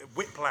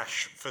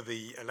whiplash for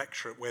the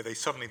electorate, where they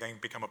suddenly then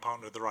become a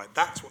partner of the right,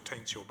 that's what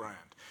taints your brand.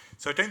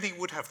 So I don't think it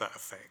would have that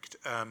effect.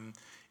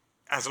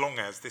 As long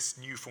as this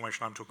new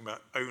formation I'm talking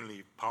about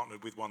only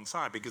partnered with one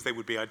side, because they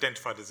would be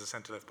identified as a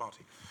centre-left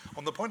party.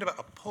 On the point about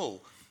a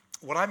pull,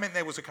 what I meant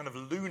there was a kind of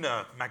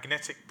lunar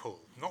magnetic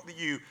pull. Not that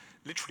you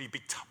literally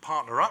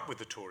partner up with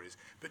the Tories,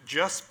 but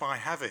just by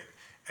having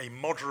a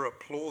moderate,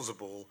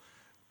 plausible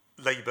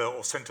Labour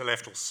or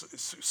centre-left or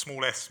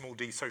small s, small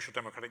d social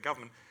democratic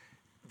government,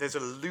 there's a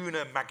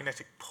lunar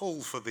magnetic pull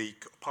for the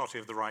party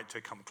of the right to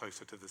come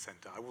closer to the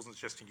centre. I wasn't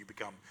suggesting you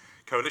become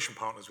coalition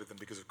partners with them,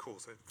 because, of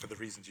course, for the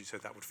reasons you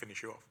said, that would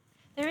finish you off.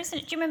 Do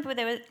you remember where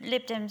there were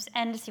Lib Dems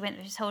endlessly went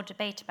through this whole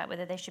debate about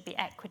whether they should be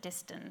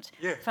equidistant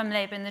from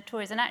Labour and the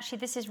Tories? And actually,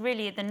 this is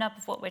really the nub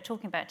of what we're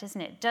talking about, isn't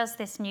it? Does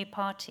this new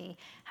party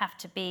have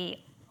to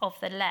be of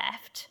the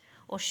left,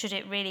 or should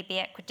it really be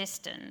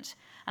equidistant?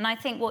 And I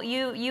think what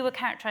you were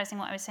characterising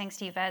what I was saying,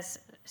 Steve, as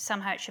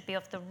somehow it should be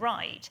of the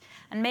right.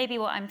 And maybe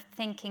what I'm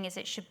thinking is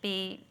it should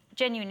be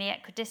genuinely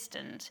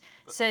equidistant,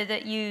 so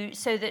that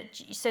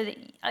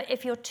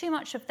if you're too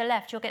much of the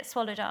left, you'll get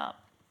swallowed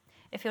up.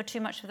 If you're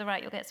too much of the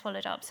right, you'll get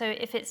swallowed up. So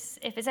if it's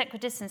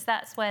equidistant,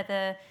 that's where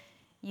the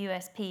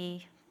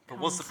USP. But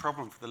was the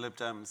problem for the Lib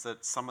Dems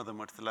that some of them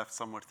were to the left,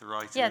 some were to the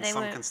right, and in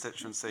some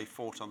constituents they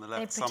fought on the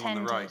left, some on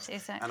the right?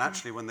 Exactly. And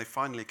actually, when they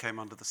finally came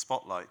under the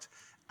spotlight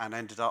and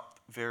ended up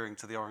veering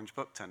to the orange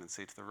book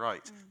tendency to the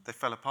right, they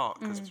fell apart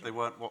because they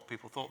weren't what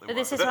people thought they were. But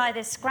this is why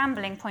this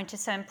scrambling point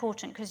is so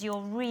important, because you're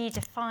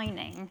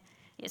redefining.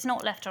 It's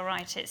not left or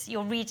right.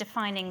 You're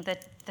redefining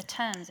the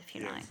terms, if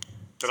you like.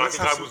 But I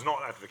think I was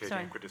not advocating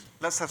equidistant.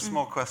 Let's have some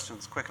more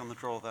questions. Quick on the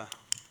draw there.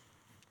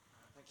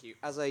 You.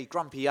 As a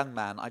grumpy young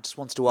man, I just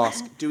wanted to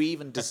ask, do we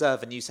even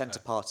deserve a new centre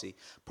party?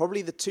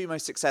 Probably the two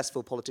most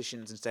successful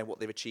politicians in saying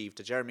what they've achieved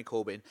are Jeremy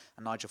Corbyn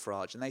and Nigel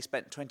Farage, and they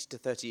spent 20 to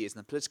 30 years in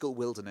the political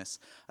wilderness,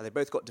 and they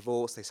both got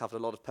divorced, they suffered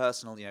a lot of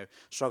personal,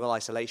 struggle,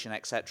 isolation,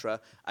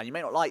 etc. And you may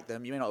not like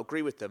them, you may not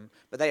agree with them,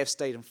 but they have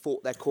stayed and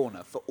fought their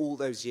corner for all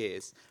those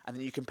years. And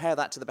then you compare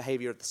that to the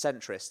behaviour of the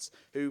centrists,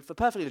 who, for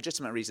perfectly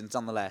legitimate reasons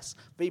nonetheless,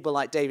 people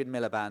like David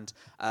Miliband,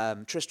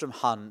 Tristram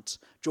Hunt,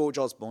 George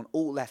Osborne,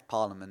 all left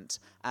Parliament.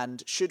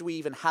 And should we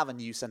even have a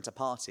new centre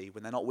party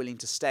when they're not willing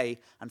to stay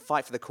and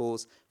fight for the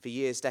cause for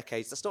years,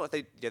 decades? That's not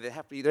if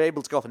they're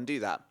able to go off and do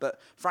that. But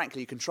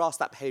frankly, you contrast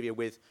that behaviour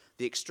with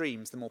the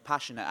extremes, the more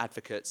passionate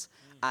advocates,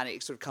 and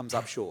it sort of comes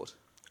up short.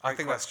 I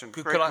think that's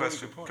great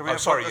question. Can we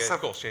have, of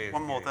course,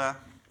 one more there?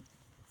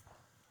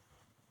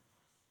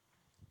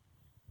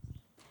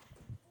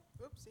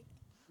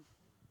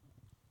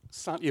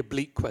 Slightly a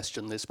bleak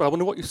question, this, but I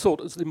wonder what you thought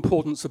was the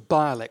importance of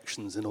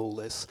by-elections in all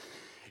this.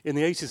 In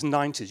the 80s and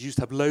 90s, you used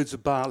to have loads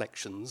of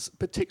by-elections,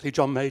 particularly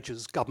John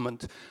Major's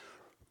government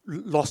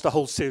lost a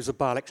whole series of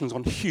by-elections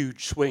on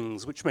huge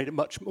swings, which made it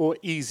much more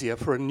easier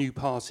for a new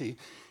party,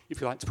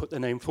 if you like, to put their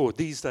name forward.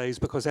 These days,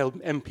 because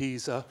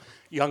MPs are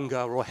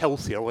younger or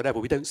healthier or whatever,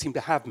 we don't seem to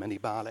have many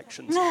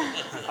by-elections.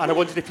 And I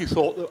wondered if you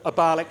thought that a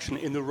by-election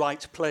in the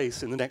right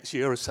place in the next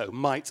year or so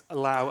might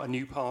allow a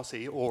new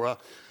party or a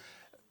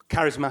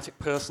charismatic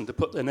person to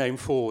put their name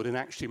forward and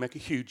actually make a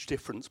huge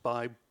difference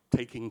by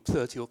taking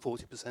 30 or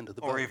 40% of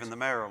the vote. Or even the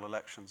mayoral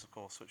elections, of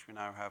course, which we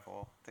now have,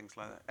 or things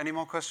like that. Any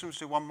more questions?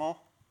 Do one more.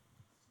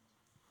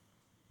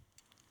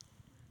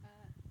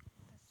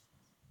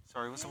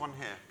 Sorry, was there one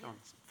here? Go on,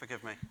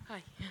 forgive me.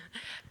 Hi.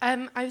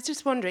 I was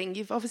just wondering,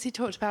 you've obviously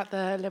talked about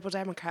the Liberal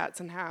Democrats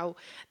and how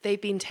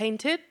they've been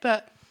tainted,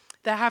 but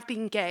there have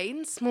been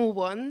gains, small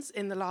ones,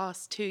 in the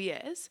last 2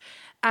 years.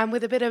 And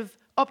with a bit of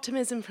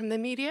optimism from the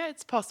media,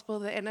 it's possible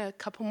that in a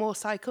couple more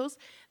cycles,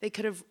 they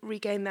could have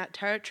regained that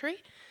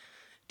territory.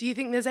 Do you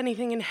think there's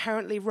anything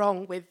inherently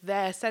wrong with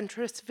their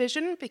centrist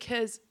vision?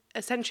 Because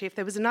essentially, if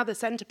there was another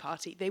centre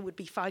party, they would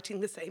be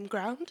fighting the same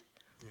ground.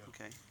 Yeah.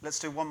 Okay, let's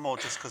do one more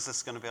just because this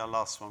is going to be our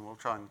last one. We'll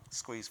try and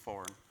squeeze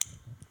 4 in.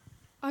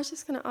 I was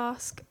just going to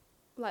ask,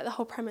 the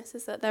whole premise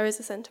is that there is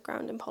a centre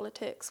ground in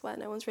politics where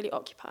no one's really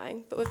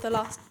occupying. But with the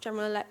last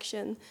general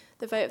election,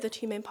 the vote of the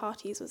two main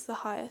parties was the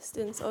highest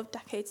in sort of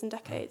decades and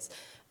decades.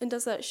 And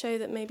does that show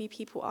that maybe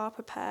people are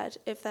prepared,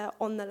 if they're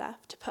on the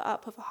left, to put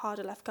up with a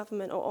harder left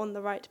government, or on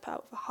the right to put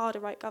up with a harder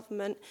right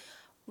government,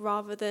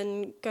 rather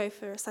than go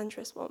for a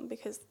centrist one?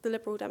 Because the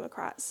Liberal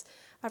Democrats,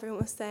 everyone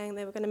was saying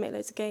they were going to make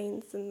loads of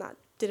gains, and that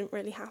didn't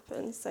really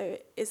happen. So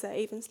is there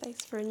even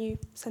space for a new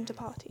centre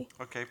party?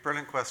 Okay,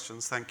 brilliant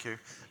questions, thank you.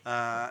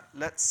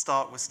 Let's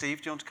start with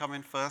Steve. Do you want to come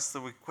in first?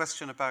 There was a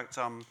question about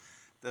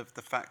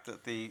the fact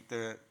that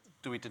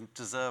do we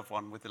deserve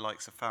one with the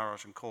likes of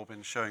Farage and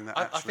Corbyn showing that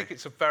actually... I think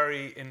it's a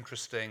very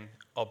interesting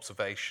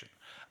observation.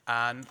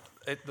 And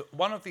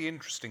one of the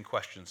interesting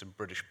questions in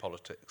British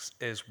politics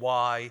is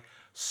why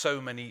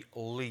so many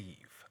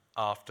leave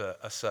after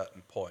a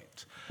certain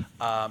point.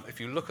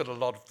 If you look at a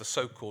lot of the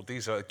so-called,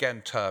 these are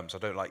again terms I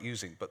don't like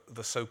using, but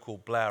the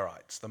so-called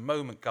Blairites, the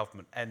moment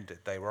government ended,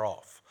 they were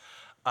off.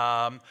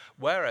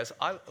 Whereas,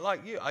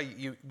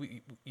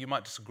 you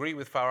might disagree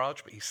with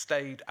Farage, but he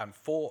stayed and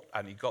fought,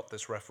 and he got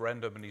this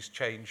referendum, and he's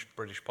changed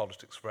British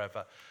politics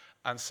forever.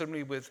 And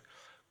similarly with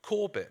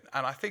Corbyn,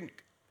 and I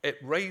think it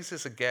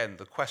raises again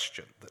the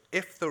question that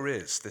if there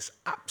is this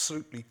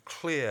absolutely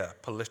clear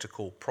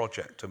political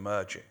project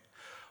emerging,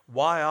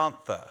 why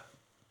aren't there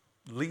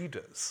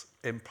leaders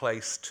in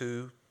place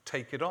to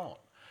take it on?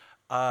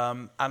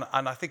 And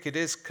I think it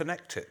is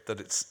connected that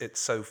it's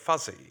so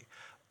fuzzy.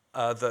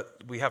 That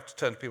we have to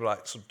turn to people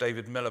like sort of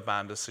David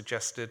Miliband as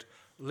suggested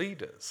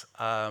leaders.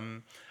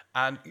 And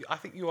I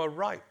think you are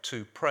right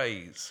to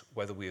praise,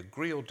 whether we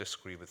agree or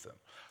disagree with them,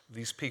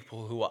 these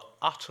people who are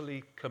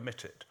utterly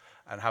committed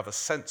and have a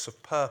sense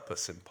of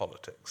purpose in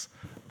politics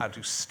and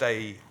who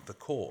stay the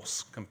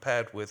course,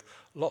 compared with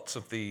lots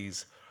of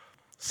these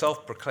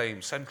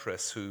self-proclaimed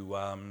centrists who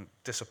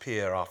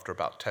disappear after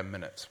about 10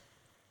 minutes.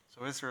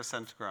 So is there a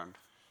centre ground?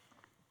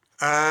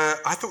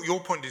 I thought your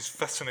point is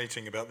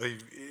fascinating about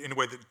in a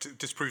way that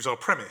disproves our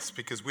premise,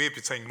 because we're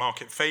saying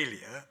market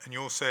failure, and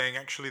you're saying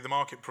actually the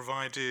market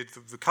provided,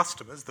 the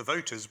customers, the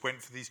voters,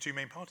 went for these two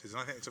main parties.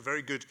 And I think it's a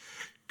very good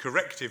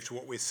corrective to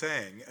what we're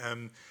saying.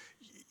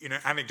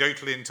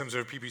 Anecdotally, in terms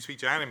of people you speak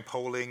to and in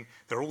polling,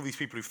 there are all these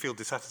people who feel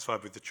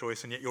dissatisfied with the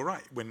choice, and yet you're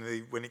right. When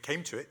it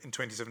came to it in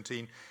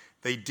 2017,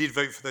 they did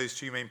vote for those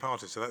two main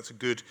parties, so that's a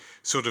good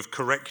sort of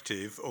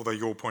corrective, although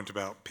your point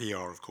about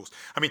PR, of course.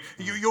 I mean,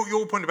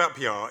 your point about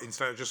PR,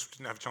 instead I just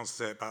didn't have a chance to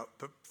say it about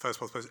first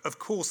past post. Of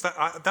course,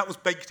 that was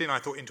baked in, I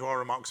thought, into our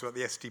remarks about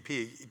the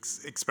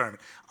SDP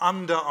experiment.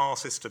 Under our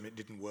system, it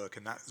didn't work,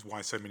 and that's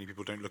why so many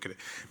people don't look at it.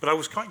 But I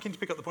was quite keen to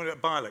pick up the point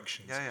about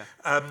by-elections.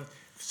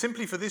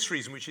 Simply for this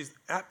reason, which is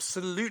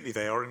absolutely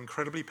they are an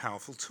incredibly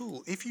powerful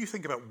tool. If you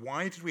think about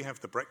why did we have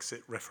the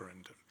Brexit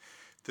referendum,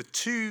 the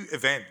two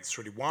events,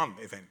 really one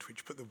event,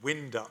 which put the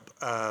wind up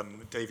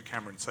David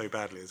Cameron so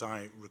badly, as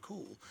I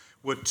recall,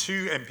 were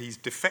two MPs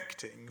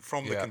defecting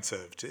from the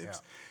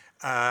Conservatives,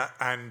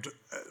 and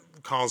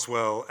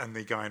Carswell and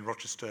the guy in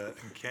Rochester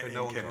and Kent,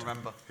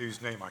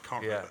 whose name I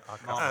can't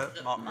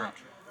remember.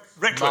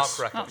 Reckless.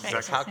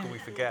 Exactly. How can we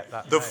forget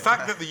that? The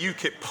fact that the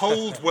UKIP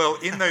polled well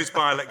in those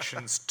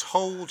by-elections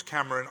told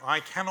Cameron,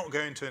 I cannot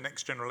go into a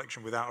next general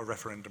election without a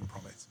referendum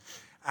promise.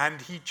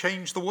 And he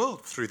changed the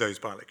world through those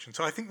by-elections.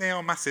 So I think they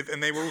are massive,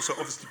 and they were also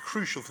obviously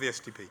crucial for the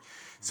SDP.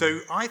 So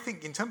I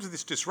think in terms of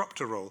this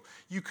disruptor role,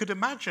 you could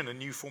imagine a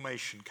new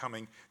formation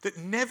coming that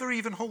never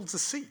even holds a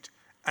seat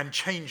and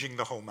changing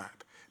the whole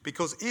map.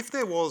 Because if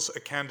there was a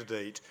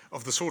candidate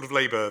of the sort of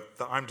Labour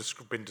that I've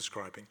been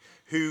describing,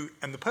 who,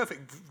 and the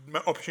perfect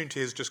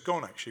opportunity has just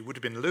gone actually, would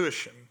have been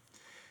Lewisham,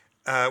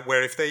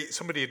 where if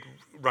somebody had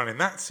run in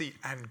that seat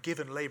and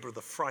given Labour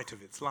the fright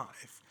of its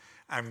life,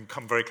 and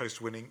come very close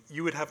to winning,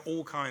 you would have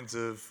all kinds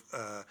of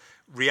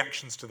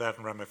reactions to that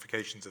and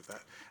ramifications of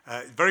that.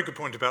 Very good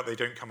point about they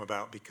don't come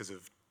about because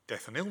of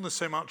death and illness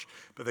so much,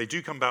 but they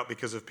do come about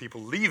because of people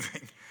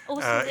leaving,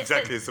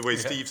 exactly as the way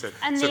Steve said.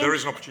 And so there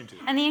is an opportunity.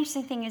 And the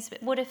interesting thing is,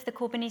 what if the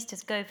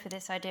Corbynistas go for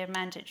this idea of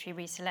mandatory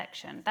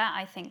reselection? That,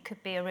 I think,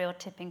 could be a real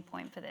tipping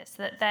point for this,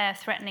 that they're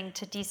threatening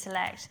to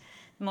deselect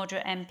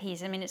moderate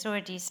MPs. I mean, it's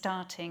already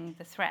starting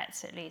the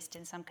threats, at least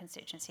in some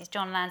constituencies.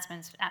 John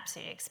Landsman's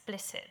absolutely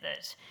explicit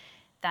that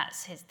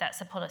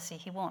that's a policy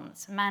he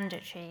wants,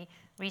 mandatory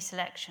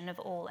reselection of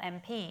all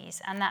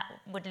MPs, and that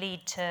would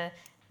lead to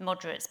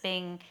moderates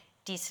being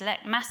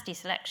mass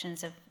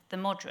deselections of the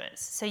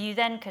moderates. So you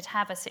then could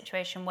have a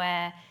situation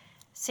where a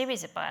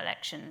series of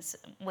by-elections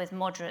with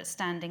moderates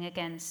standing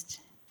against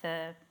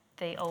the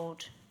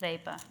old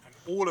Labour.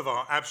 And all of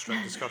our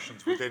abstract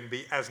discussions would then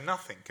be as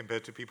nothing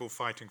compared to people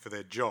fighting for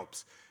their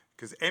jobs.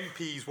 Because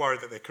MPs worry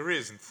that their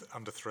careers are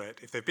under threat.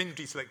 If they've been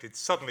deselected,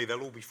 suddenly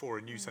they'll all be for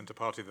a new centre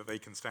party that they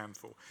can stand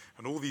for.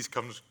 And all these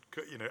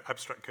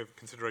abstract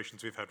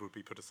considerations we've had would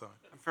be put aside.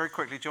 And very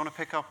quickly, do you want to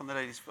pick up on the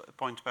lady's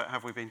point about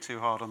have we been too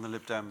hard on the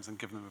Lib Dems and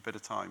given them a bit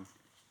of time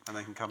and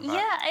they can come back?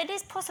 Yeah, it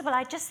is possible.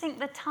 I just think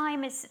the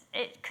time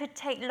it could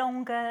take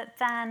longer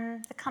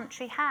than the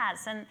country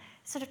has. And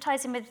sort of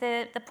ties in with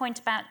the point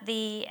about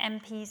the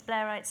MPs,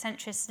 Blairite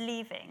centrists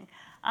leaving.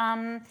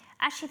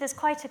 Actually, there's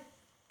quite a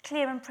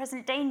clear and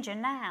present danger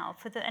now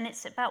and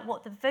it's about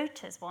what the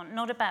voters want,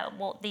 not about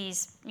what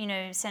these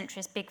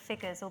centrist big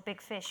figures or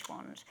big fish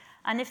want.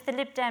 And if the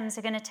Lib Dems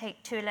are going to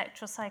take 2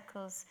 electoral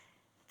cycles,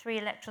 3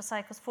 electoral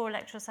cycles, 4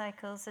 electoral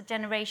cycles, a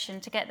generation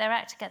to get their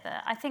act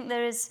together, I think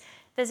there's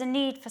a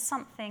need for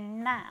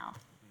something now.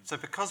 So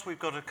because we've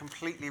got a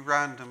completely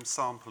random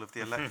sample of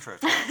the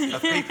electorate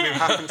of people who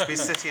happen to be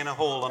sitting in a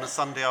hall on a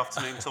Sunday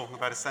afternoon talking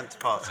about a centre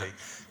party,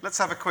 let's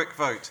have a quick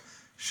vote.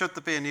 Should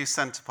there be a new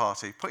centre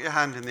party? Put your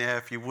hand in the air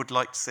if you would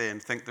like to see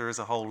and think there is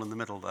a hole in the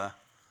middle there.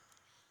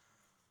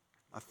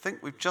 I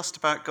think we've just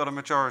about got a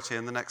majority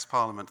in the next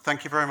Parliament.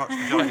 Thank you very much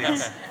for joining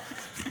us.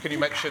 Can you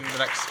mention the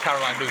next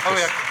Caroline Lucas? Oh,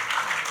 yeah.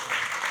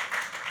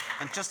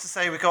 And just to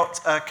say, we've got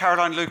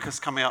Caroline Lucas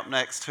coming up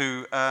next,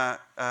 who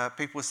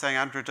people were saying,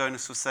 Andrew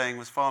Adonis was saying,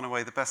 was far and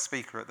away the best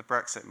speaker at the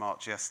Brexit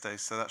march yesterday,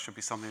 so that should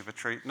be something of a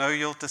treat. No,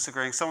 you're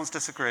disagreeing. Someone's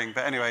disagreeing,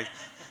 but anyway...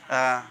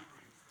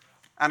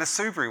 Anna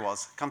Soubry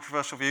was.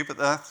 Controversial view, but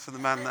that's for the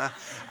man there.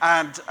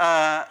 And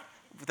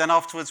then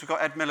afterwards, we've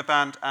got Ed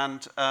Miliband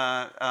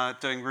and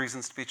doing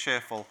Reasons to be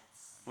Cheerful,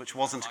 which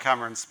wasn't a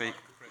Cameron speak.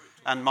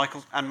 And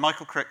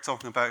Michael Crick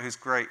talking about who's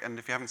great. And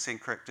if you haven't seen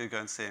Crick, do go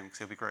and see him, because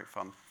he'll be great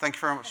fun. Thank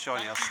you very much for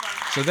joining us.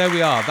 So there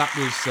we are. That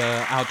was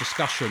our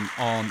discussion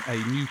on a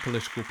new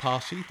political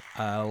party,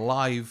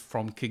 live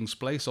from King's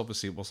Place.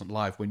 Obviously, it wasn't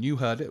live when you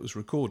heard it. It was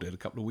recorded a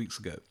couple of weeks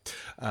ago.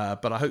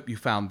 But I hope you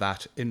found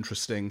that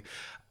interesting.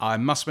 I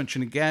must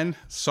mention again,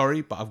 sorry,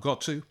 but I've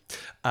got to.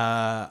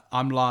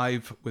 I'm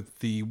live with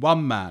the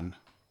one-man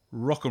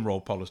rock and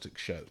roll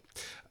politics show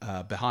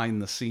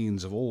behind the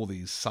scenes of all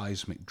these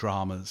seismic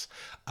dramas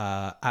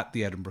at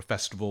the Edinburgh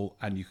Festival,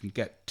 and you can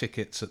get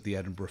tickets at the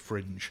Edinburgh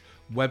Fringe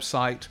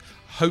website.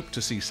 Hope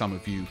to see some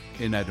of you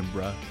in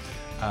Edinburgh.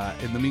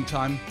 In the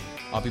meantime,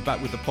 I'll be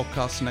back with the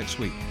podcast next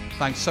week.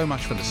 Thanks so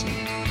much for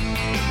listening.